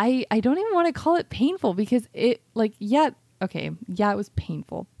I don't even want to call it painful, because it like, it was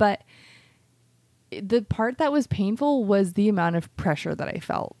painful, but the part that was painful was the amount of pressure that I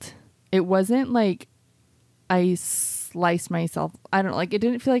felt. It wasn't like I sliced myself. I don't know, like it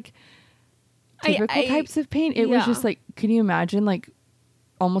didn't feel like typical types of pain. It was just like, can you imagine like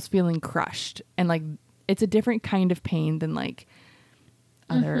almost feeling crushed? And like, it's a different kind of pain than like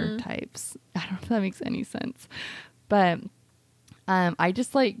other types. I don't know if that makes any sense, but I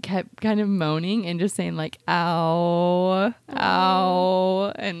just like kept kind of moaning and just saying like, ow,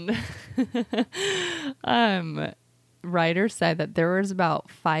 ow. And Ryder said that there was about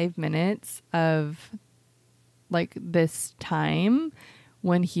 5 minutes of like this time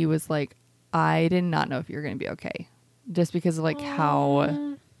when he was like, I did not know if you're going to be okay, just because of like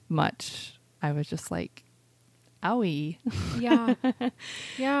how much I was just like, owie. Yeah.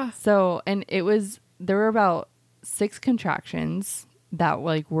 Yeah. So, and there were about 6 contractions that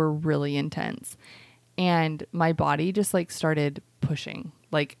like were really intense, and my body just like started pushing.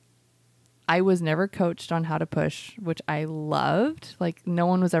 Like I was never coached on how to push, which I loved. Like no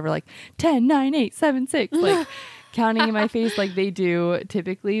one was ever like 10, 9, 8, 7, 6, like counting in my face like they do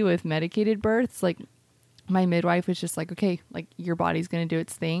typically with medicated births. Like my midwife was just like, okay, like your body's going to do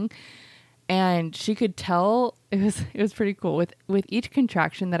its thing. And she could tell. It was pretty cool with each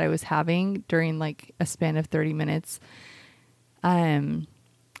contraction that I was having during like a span of 30 minutes. I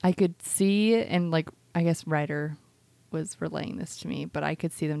could see, and like, I guess Ryder was relaying this to me, but I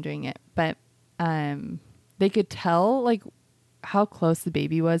could see them doing it. But, they could tell like how close the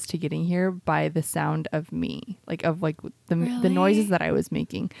baby was to getting here by the sound of me, like of like the noises that I was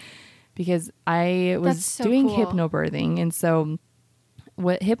making, because I was doing hypnobirthing. And so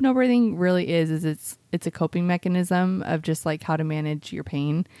what hypnobirthing really is it's a coping mechanism of just like how to manage your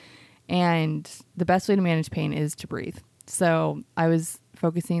pain. And the best way to manage pain is to breathe. So I was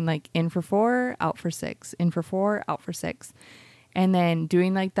focusing like in for 4, out for 6, in for 4, out for 6. And then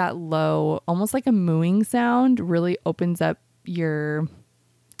doing like that low, almost like a mooing sound, really opens up your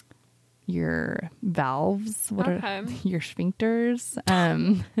valves. What are your sphincters?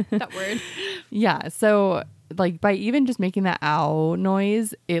 That word. Yeah. So like by even just making that ow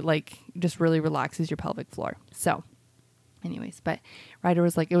noise, it like just really relaxes your pelvic floor. So anyways, but Ryder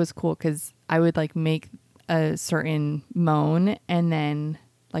was like, it was cool because I would like make a certain moan, and then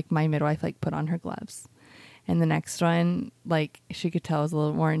like my midwife like put on her gloves, and the next one like she could tell was a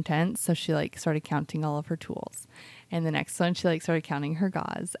little more intense, so she like started counting all of her tools, and the next one she like started counting her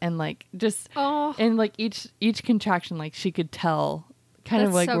gauze, and like just and like each contraction like she could tell kind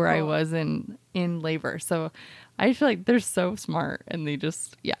of like so where I was in labor. So I feel like they're so smart, and they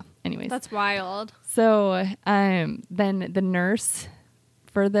just anyways, that's wild. So then the nurse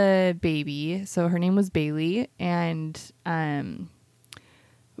for the baby, so her name was Bailey, and so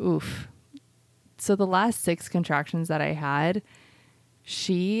the last 6 contractions that I had,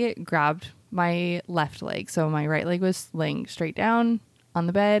 she grabbed my left leg. So my right leg was laying straight down on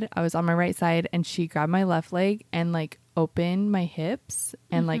the bed. I was on my right side, and she grabbed my left leg and like opened my hips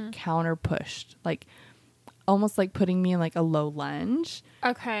and like counter pushed like almost like putting me in like a low lunge.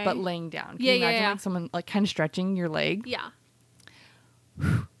 Okay. But laying down. Can Yeah, you imagine yeah. like someone like kind of stretching your leg? Yeah.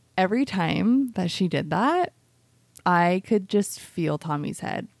 Every time that she did that, I could just feel Tommy's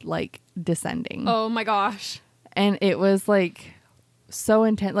head like descending. Oh my gosh. And it was like so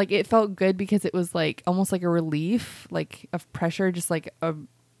intense. Like it felt good because it was like almost like a relief, like of pressure, just like a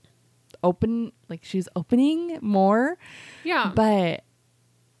open, like she's opening more. Yeah. But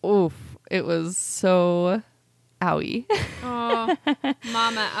oof, it was so owie. Oh,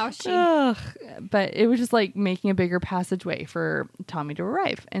 mama, ouchie. Ugh. But it was just like making a bigger passageway for Tommy to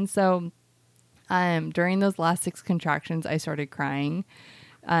arrive. And so during those last 6 contractions, I started crying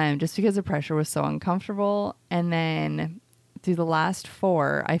just because the pressure was so uncomfortable. And then through the last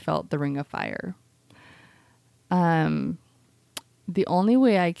 4, I felt the ring of fire. The only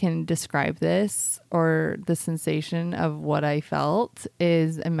way I can describe this or the sensation of what I felt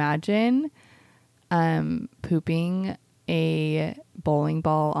is imagine pooping a bowling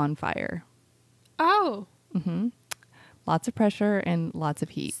ball on fire. Oh. Mm-hmm. Lots of pressure and lots of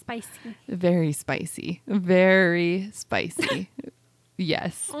heat. Spicy. Very spicy. Very spicy.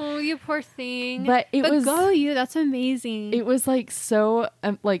 Yes. Oh, you poor thing. But go you. That's amazing. It was like so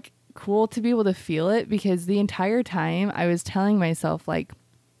like cool to be able to feel it because the entire time I was telling myself like,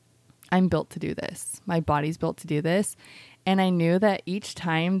 I'm built to do this. My body's built to do this. And I knew that each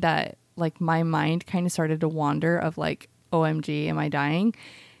time that like my mind kind of started to wander of like, OMG, am I dying?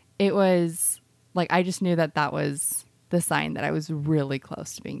 It was like, I just knew that that was the sign that I was really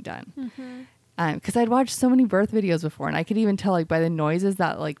close to being done. Mm-hmm. Because I'd watched so many birth videos before and I could even tell like by the noises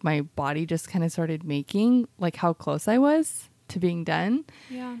that like my body just kind of started making, like how close I was to being done.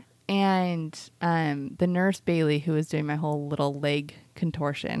 Yeah. And the nurse Bailey, who was doing my whole little leg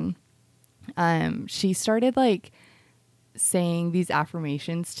contortion, she started like saying these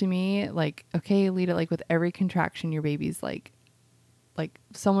affirmations to me, like, okay, Alida, like with every contraction, your baby's like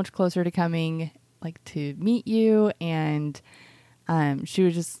so much closer to coming, like to meet you. And she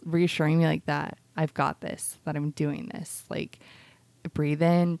was just reassuring me like that I've got this, that I'm doing this, like breathe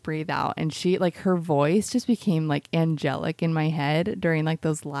in, breathe out. And she like her voice just became like angelic in my head during like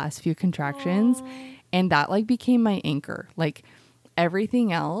those last few contractions. Aww. And that like became my anchor. Like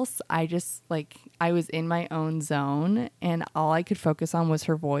everything else, I just like I was in my own zone and all I could focus on was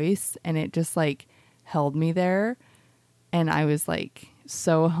her voice, and it just like held me there. And I was like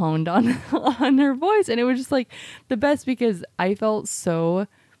so honed on her voice, and it was just like the best because I felt so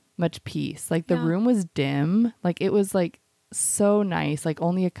much peace. Like the room was dim, like it was like so nice, like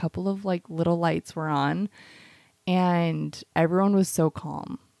only a couple of like little lights were on, and everyone was so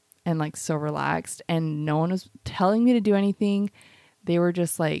calm and like so relaxed, and no one was telling me to do anything. They were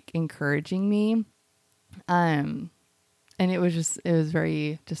just like encouraging me. And it was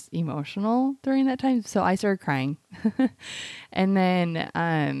very just emotional during that time. So I started crying. And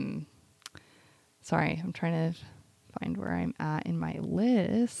then, sorry, I'm trying to find where I'm at in my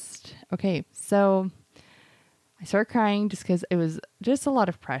list. Okay. So I started crying just because it was just a lot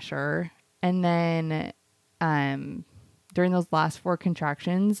of pressure. And then, during those last 4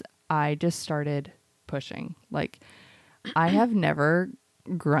 contractions, I just started pushing. Like I have never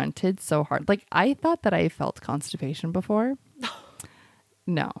grunted so hard. Like I thought that I felt constipation before.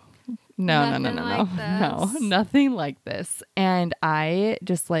 No, nothing like this. And I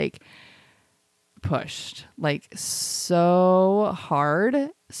just like pushed like so hard,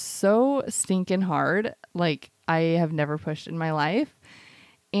 so stinking hard. Like I have never pushed in my life.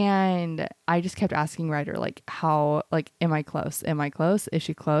 And I just kept asking Ryder, like, how, like, am I close? Am I close? Is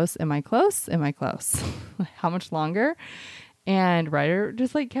she close? Am I close? Am I close? How much longer? And Ryder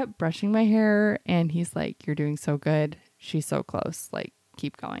just like kept brushing my hair, and he's like, you're doing so good. She's so close. Like,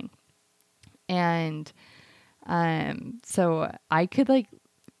 keep going. And so I could like,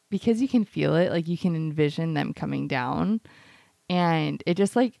 because you can feel it, like you can envision them coming down, and it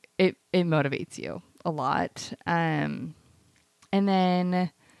just like, it motivates you a lot. And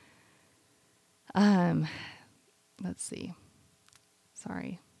then, let's see.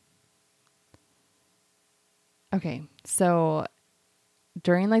 Sorry. Okay. So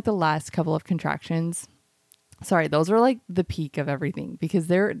during like the last couple of contractions, sorry, those were like the peak of everything, because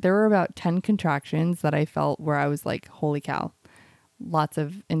there were about 10 contractions that I felt where I was like, holy cow, lots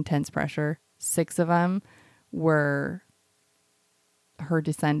of intense pressure. 6 of them were her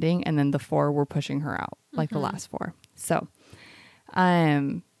descending, and then the 4 were pushing her out, like the last 4. So,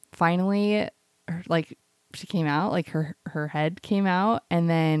 finally, like she came out, like her head came out, and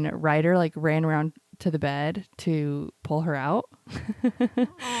then Ryder like ran around to the bed to pull her out.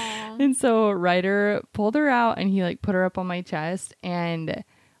 And so Ryder pulled her out, and he like put her up on my chest, and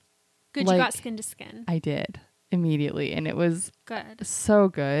Good, like, you got skin to skin. I did immediately, and it was Good. so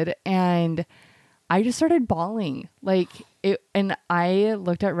good. And I just started bawling like it. And I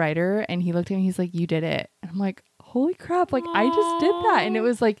looked at Ryder, and he looked at me. He's like, "You did it." And I'm like, "Holy crap!" Like, I just did that, and it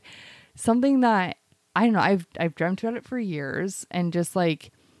was like something that I don't know. I've dreamt about it for years, and just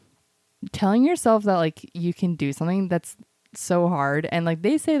like telling yourself that like you can do something that's so hard. And like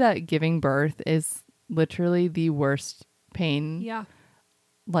they say that giving birth is literally the worst pain. Yeah.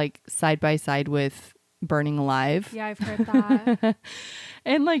 Like side by side with burning alive. Yeah, I've heard that.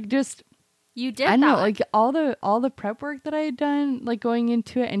 And like just You did I don't that. know, like all the prep work that I had done, like going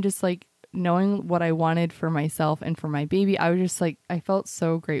into it, and just like knowing what I wanted for myself and for my baby, I was just like, I felt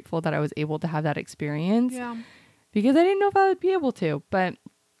so grateful that I was able to have that experience. Yeah. Because I didn't know if I would be able to, but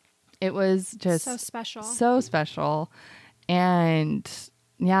it was just so special. So special. And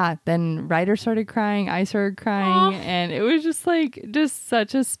yeah, then Ryder started crying, I started crying, and it was just like just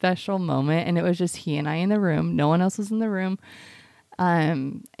such a special moment. And it was just he and I in the room. No one else was in the room.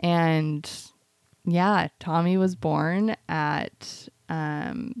 And yeah, Tommy was born at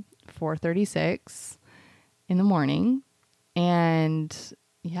 4:36 in the morning, and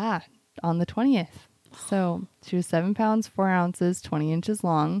yeah, on the 20th. So she was 7 pounds 4 ounces, 20 inches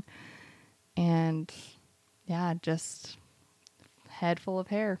long, and yeah, just head full of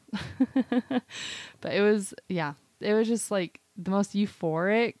hair. But it was just like the most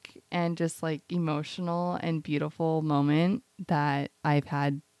euphoric and just like emotional and beautiful moment that I've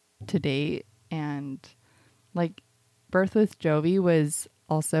had to date. And like birth with Jovi was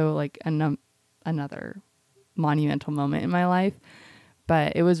also like another monumental moment in my life,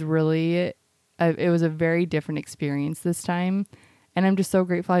 but it was really it was a very different experience this time, and I'm just so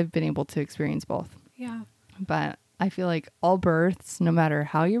grateful I've been able to experience both. Yeah. But I feel like all births, no matter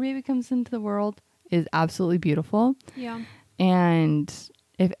how your baby comes into the world, is absolutely beautiful. Yeah. And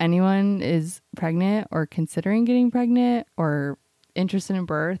if anyone is pregnant or considering getting pregnant or interested in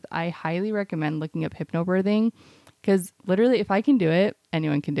birth, I highly recommend looking up hypnobirthing, because literally if I can do it,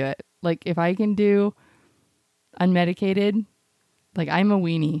 anyone can do it. Like if I can do unmedicated, like I'm a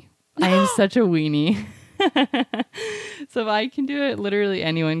weenie. I am such a weenie. So if I can do it, literally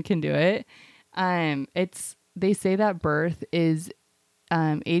anyone can do it. They say that birth is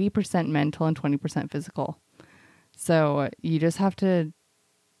 80% mental and 20% physical. So you just have to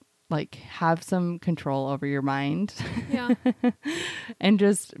like have some control over your mind. Yeah. And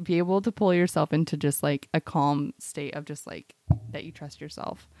just be able to pull yourself into just like a calm state of just like that you trust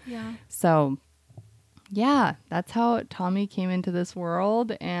yourself. Yeah. So yeah, that's how Tommy came into this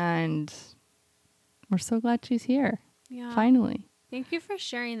world, and we're so glad she's here. Yeah. Finally. Thank you for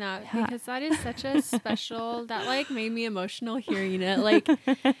sharing that, Yeah. because that is such a special, that like made me emotional hearing it. Like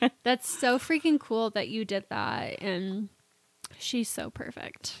that's so freaking cool that you did that, and she's so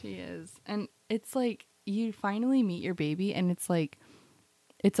perfect. She is. And it's like you finally meet your baby, and it's like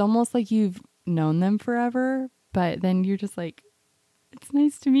it's almost like you've known them forever, but then you're just like, it's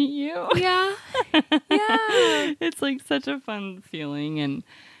nice to meet you. Yeah. Yeah. It's like such a fun feeling. And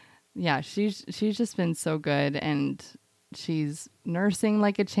yeah, she's just been so good, and she's nursing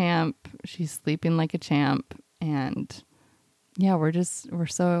like a champ. She's sleeping like a champ. And yeah, we're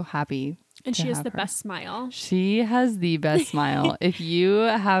so happy. And she has the her. best smile. She has the best smile. If you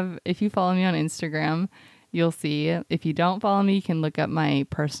follow me on Instagram, you'll see. If you don't follow me, you can look up my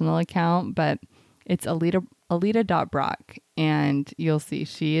personal account, but it's Alida.Brock, and you'll see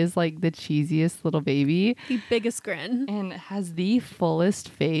she is like the cheesiest little baby. The biggest grin. And has the fullest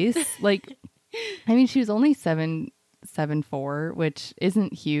face. Like, I mean, she was only 7'4", which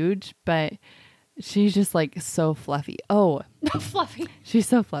isn't huge, but she's just like so fluffy. Oh, Fluffy. She's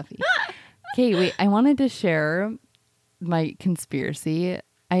so fluffy. Okay, wait. I wanted to share my conspiracy.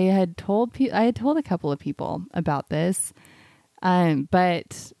 I had told a couple of people about this,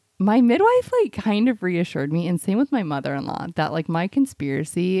 but my midwife like kind of reassured me, and same with my mother-in-law, that like my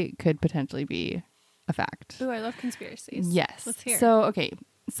conspiracy could potentially be a fact. Ooh, I love conspiracies. Yes. Let's hear. So okay.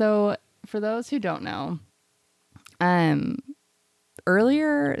 So for those who don't know,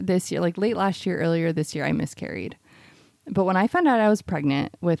 earlier this year, like late last year, earlier this year, I miscarried. But when I found out I was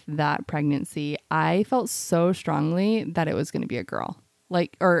pregnant with that pregnancy, I felt so strongly that it was going to be a girl.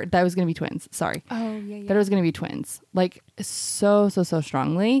 Like, or that it was going to be twins. Sorry. Oh, yeah. That it was going to be twins. Like so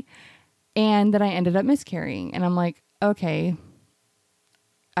strongly. And then I ended up miscarrying. And I'm like, okay,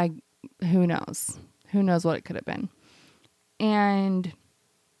 who knows? Who knows what it could have been? And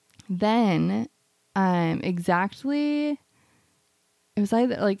then exactly, it was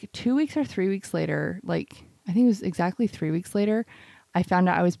either like 2 weeks or 3 weeks later, like I think it was exactly 3 weeks later, I found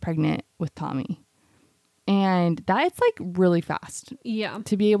out I was pregnant with Tommy. And that's like really fast. Yeah.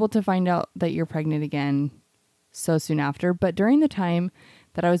 To be able to find out that you're pregnant again so soon after. But during the time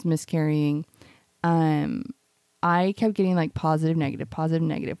that I was miscarrying, I kept getting like positive,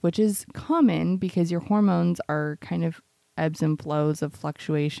 negative, which is common because your hormones are kind of ebbs and flows of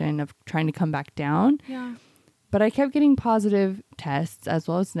fluctuation of trying to come back down. Yeah. But I kept getting positive tests as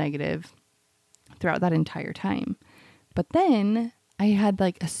well as negative throughout that entire time. But then I had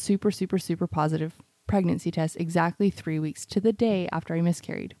like a super, super, super positive pregnancy test exactly 3 weeks to the day after I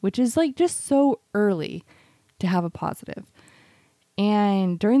miscarried, which is like just so early to have a positive.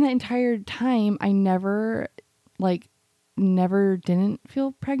 And during that entire time, I never didn't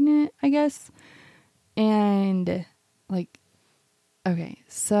feel pregnant, I guess. And like, okay,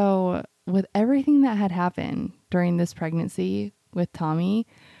 so with everything that had happened during this pregnancy with Tommy,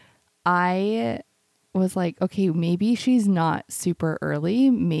 I was like, okay, maybe she's not super early.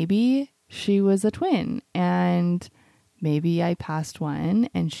 Maybe she was a twin and maybe I passed one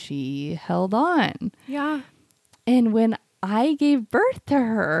and she held on. Yeah. And when I gave birth to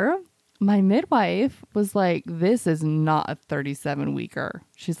her, my midwife was like, this is not a 37-weeker.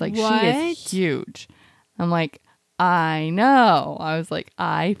 She's like, what? She is huge. I'm like, I know. I was like,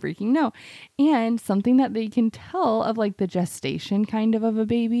 I freaking know. And something that they can tell of like the gestation kind of a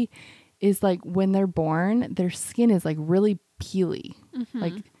baby is like when they're born, their skin is like really peely,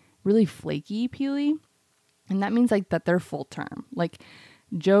 like really flaky peely. And that means like that they're full term. Like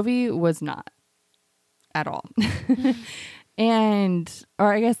Jovi was not at all. And,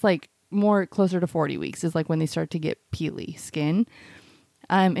 or I guess like more closer to 40 weeks is like when they start to get peely skin.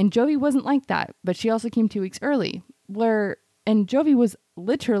 And Jovi wasn't like that, but she also came 2 weeks early and Jovi was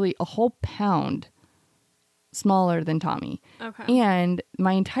literally a whole pound smaller than Tommy. Okay. And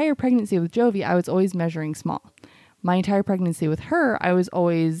my entire pregnancy with Jovi, I was always measuring small. My entire pregnancy with her, I was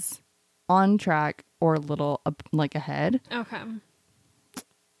always on track or a little like ahead. Okay.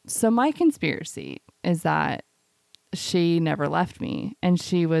 So my conspiracy is that she never left me and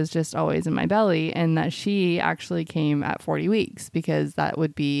she was just always in my belly, and that she actually came at 40 weeks because that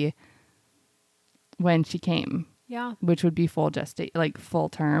would be when she came. Yeah. Which would be full like full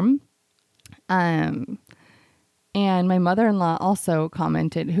term. And my mother-in-law also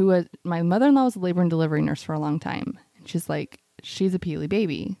commented, my mother-in-law was a labor and delivery nurse for a long time. And she's like, she's a peely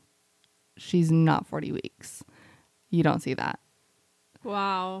baby. She's not 40 weeks. You don't see that.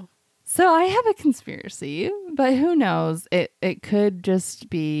 Wow. So I have a conspiracy, but who knows? It could just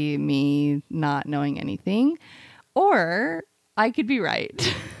be me not knowing anything, or I could be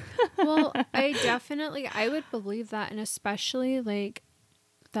right. Well, I would believe that. And especially like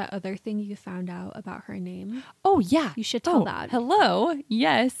that other thing you found out about her name. Oh, yeah. You should tell that. Hello.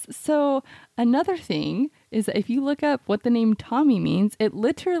 Yes. So another thing is that if you look up what the name Tommy means, it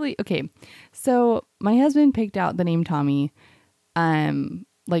literally, okay. So my husband picked out the name Tommy,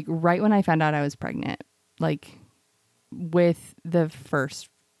 like right when I found out I was pregnant, like with the first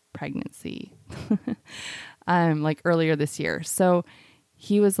pregnancy, like earlier this year. So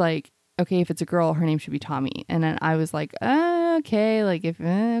he was like, okay, if it's a girl, her name should be Tommy. And then I was like, okay, like if,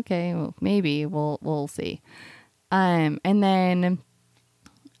 okay, well, maybe we'll see. And then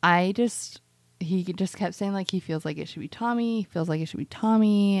he just kept saying like, he feels like it should be Tommy. He feels like it should be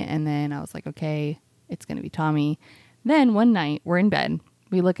Tommy. And then I was like, okay, it's going to be Tommy. Then one night we're in bed.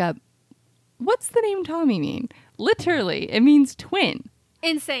 We look up, what's the name Tommy mean? Literally, it means twin.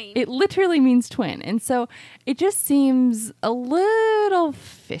 Insane. It literally means twin. And so it just seems a little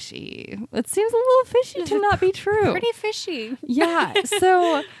fishy. It seems a little fishy to not be true. Pretty fishy. Yeah.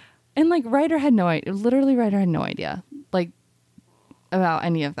 So, and like Ryder had no idea, literally Ryder had no idea like about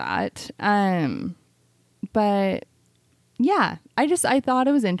any of that. But yeah, I thought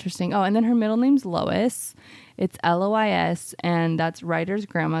it was interesting. Oh, and then her middle name's Lois. It's Lois, and that's Ryder's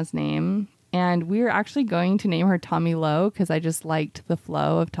grandma's name. And we were actually going to name her Tommy Lowe because I just liked the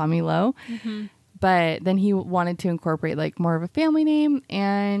flow of Tommy Lowe. Mm-hmm. But then he wanted to incorporate like more of a family name.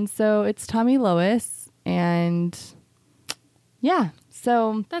 And so it's Tommy Lois. And yeah,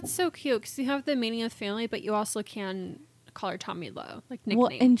 so. That's so cute because you have the meaning of family, but you also can call her Tommy Lowe, like nickname.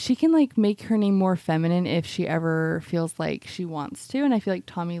 Well, and she can like make her name more feminine if she ever feels like she wants to. And I feel like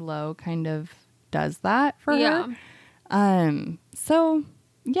Tommy Lowe kind of does that for her. So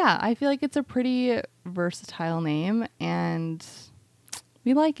yeah, I feel like it's a pretty versatile name and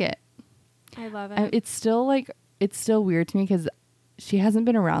we like it. I love it. It's still weird to me because she hasn't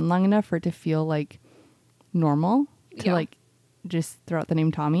been around long enough for it to feel like normal to like just throw out the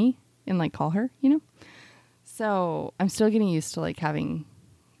name Tommy and like call her, you know? So I'm still getting used to like having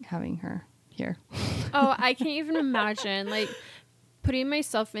her here. Oh, I can't even imagine. Like putting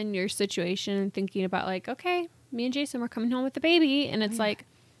myself in your situation and thinking about like, okay, me and Jason, we're coming home with the baby. And it's like,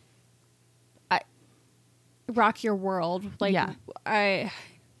 I rock your world. Like, I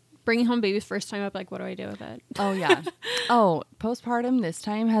bringing home babies first time up. Like, what do I do with it? Oh, yeah. Oh, postpartum this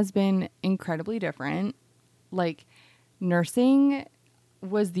time has been incredibly different. Like, nursing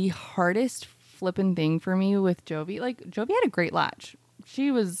was the hardest flipping thing for me with Jovi. Like, Jovi had a great latch.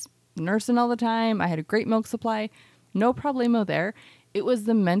 She was nursing all the time. I had a great milk supply. No problemo there. It was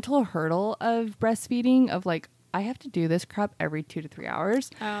the mental hurdle of breastfeeding of like, I have to do this crap every 2 to 3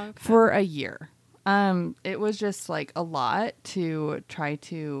 hours for a year. It was just like a lot to try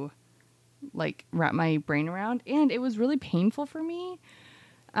to like wrap my brain around. And it was really painful for me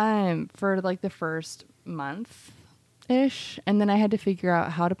for like the first month ish. And then I had to figure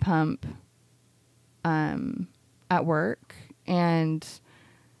out how to pump at work. And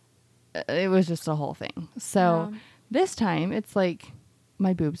it was just a whole thing. So this time it's like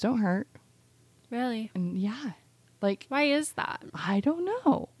my boobs don't hurt. Really? And yeah. Like, why is that? I don't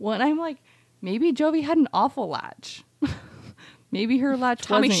know. Well, and I'm like, maybe Jovi had an awful latch. Maybe her latch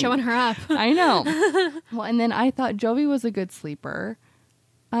Tommy's wasn't. showing her up. I know. Well, and then I thought Jovi was a good sleeper.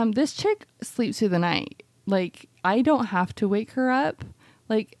 This chick sleeps through the night. Like, I don't have to wake her up.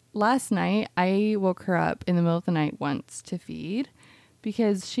 Like, last night, I woke her up in the middle of the night once to feed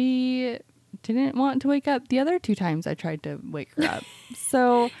because she didn't want to wake up the other 2 times I tried to wake her up.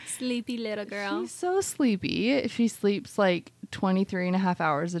 So sleepy little girl. She's so sleepy. She sleeps like 23 and a half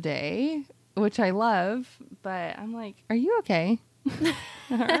hours a day, which I love. But I'm like, are you okay?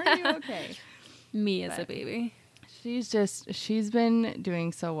 Are you okay? Me as a baby. She's been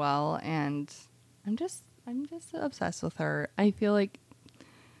doing so well, and I'm just obsessed with her. I feel like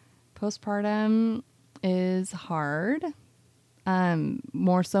postpartum is hard.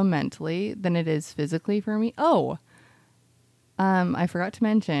 More so mentally than it is physically for me. Oh, I forgot to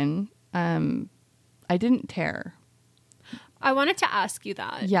mention, I didn't tear. I wanted to ask you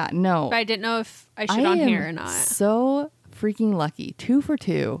that. Yeah, no. But I didn't know if I should on here or not. So freaking lucky. 2 for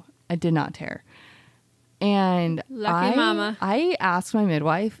 2. I did not tear. And lucky mama. I asked my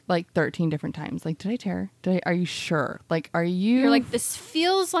midwife like 13 different times. Like, did I tear? Are you sure? Like, are you? You're like, this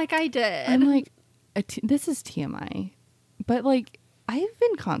feels like I did. I'm like, this is TMI. But like, I've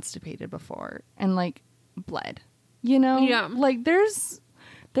been constipated before and like bled, you know? Yeah. Like there's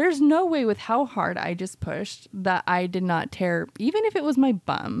no way with how hard I just pushed that I did not tear, even if it was my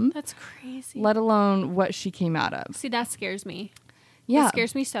bum. That's crazy. Let alone what she came out of. See, that scares me. Yeah. It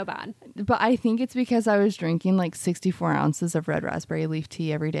scares me so bad. But I think it's because I was drinking like 64 ounces of red raspberry leaf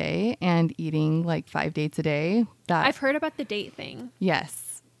tea every day and eating like 5 dates a day. That I've heard about the date thing.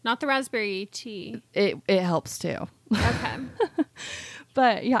 Yes. Not the raspberry tea. It helps too. Okay.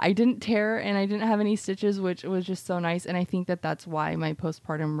 But yeah, I didn't tear and I didn't have any stitches, which was just so nice. And I think that that's why my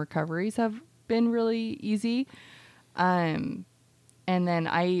postpartum recoveries have been really easy. And then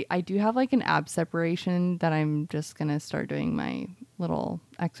I do have like an ab separation that I'm just going to start doing my little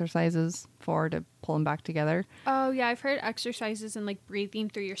exercises for to pull them back together. Oh yeah. I've heard exercises and like breathing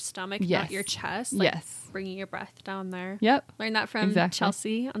through your stomach, yes. not your chest. Like yes. Bringing your breath down there. Yep. Learned that from exactly.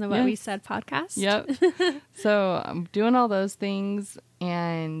 Chelsea on the What We Said podcast. Yep. So I'm doing all those things,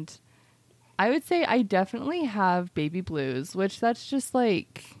 and I would say I definitely have baby blues, which that's just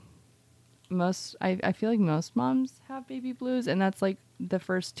like I feel like most moms have baby blues, and that's like the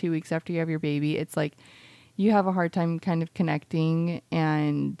first 2 weeks after you have your baby. It's like you have a hard time kind of connecting,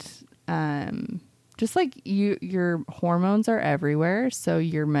 and just like your hormones are everywhere, so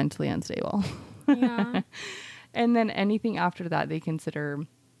you're mentally unstable. Yeah. And then anything after that they consider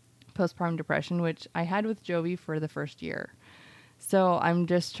postpartum depression, which I had with Jovi for the first year. So I'm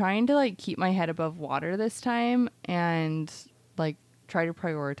just trying to like keep my head above water this time and like try to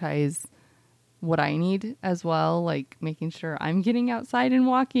prioritize what I need as well, like making sure I'm getting outside and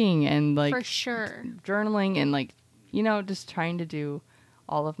walking and like for sure journaling and like, you know, just trying to do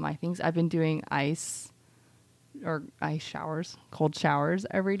all of my things. I've been doing ice showers, cold showers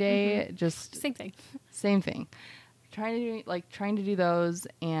every day. Mm-hmm. Just same thing. Trying to do those,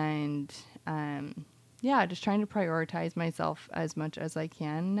 and just trying to prioritize myself as much as I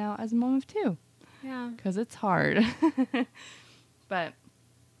can now as a mom of 2. Yeah, because it's hard. But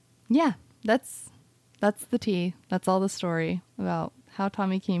yeah, that's the tea. That's all the story about how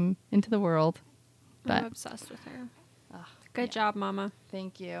Tommy came into the world. But I'm obsessed with her. Good job, Mama.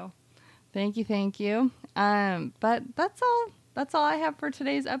 Thank you. But that's all I have for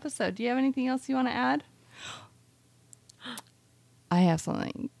today's episode. Do you have anything else you want to add? I have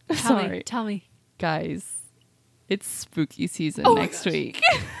something. Tell me. Guys, it's spooky season next week.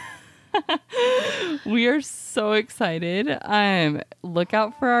 We are so excited. Look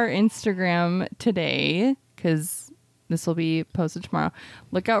out for our Instagram today because this will be posted tomorrow.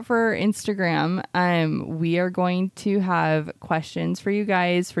 Look out for our Instagram. We are going to have questions for you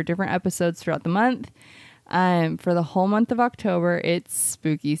guys for different episodes throughout the month. For the whole month of October, it's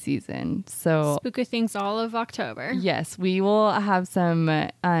spooky season. So spooky things all of October. Yes, we will have some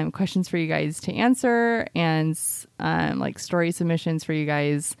questions for you guys to answer and like story submissions for you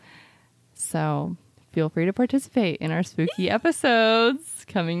guys. So feel free to participate in our spooky episodes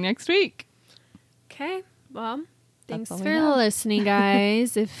coming next week. Okay. Well, thanks for listening,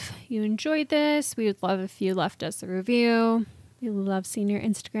 guys. If you enjoyed this, we would love if you left us a review. We love seeing your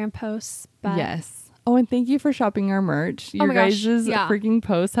Instagram posts. But yes. Oh, and thank you for shopping our merch. Your guys' freaking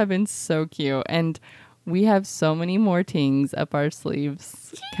posts have been so cute. And we have so many more things up our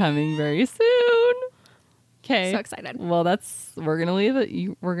sleeves coming very soon. Okay. So excited. Well, we're gonna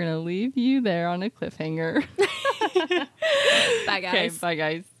leave you there on a cliffhanger. Bye, guys. Okay, bye,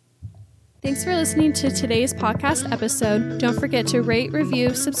 guys. Thanks for listening to today's podcast episode. Don't forget to rate,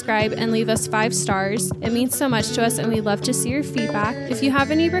 review, subscribe, and leave us 5 stars. It means so much to us, and we love to see your feedback. If you have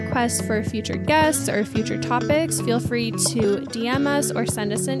any requests for future guests or future topics, feel free to DM us or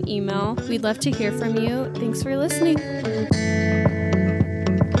send us an email. We'd love to hear from you. Thanks for listening.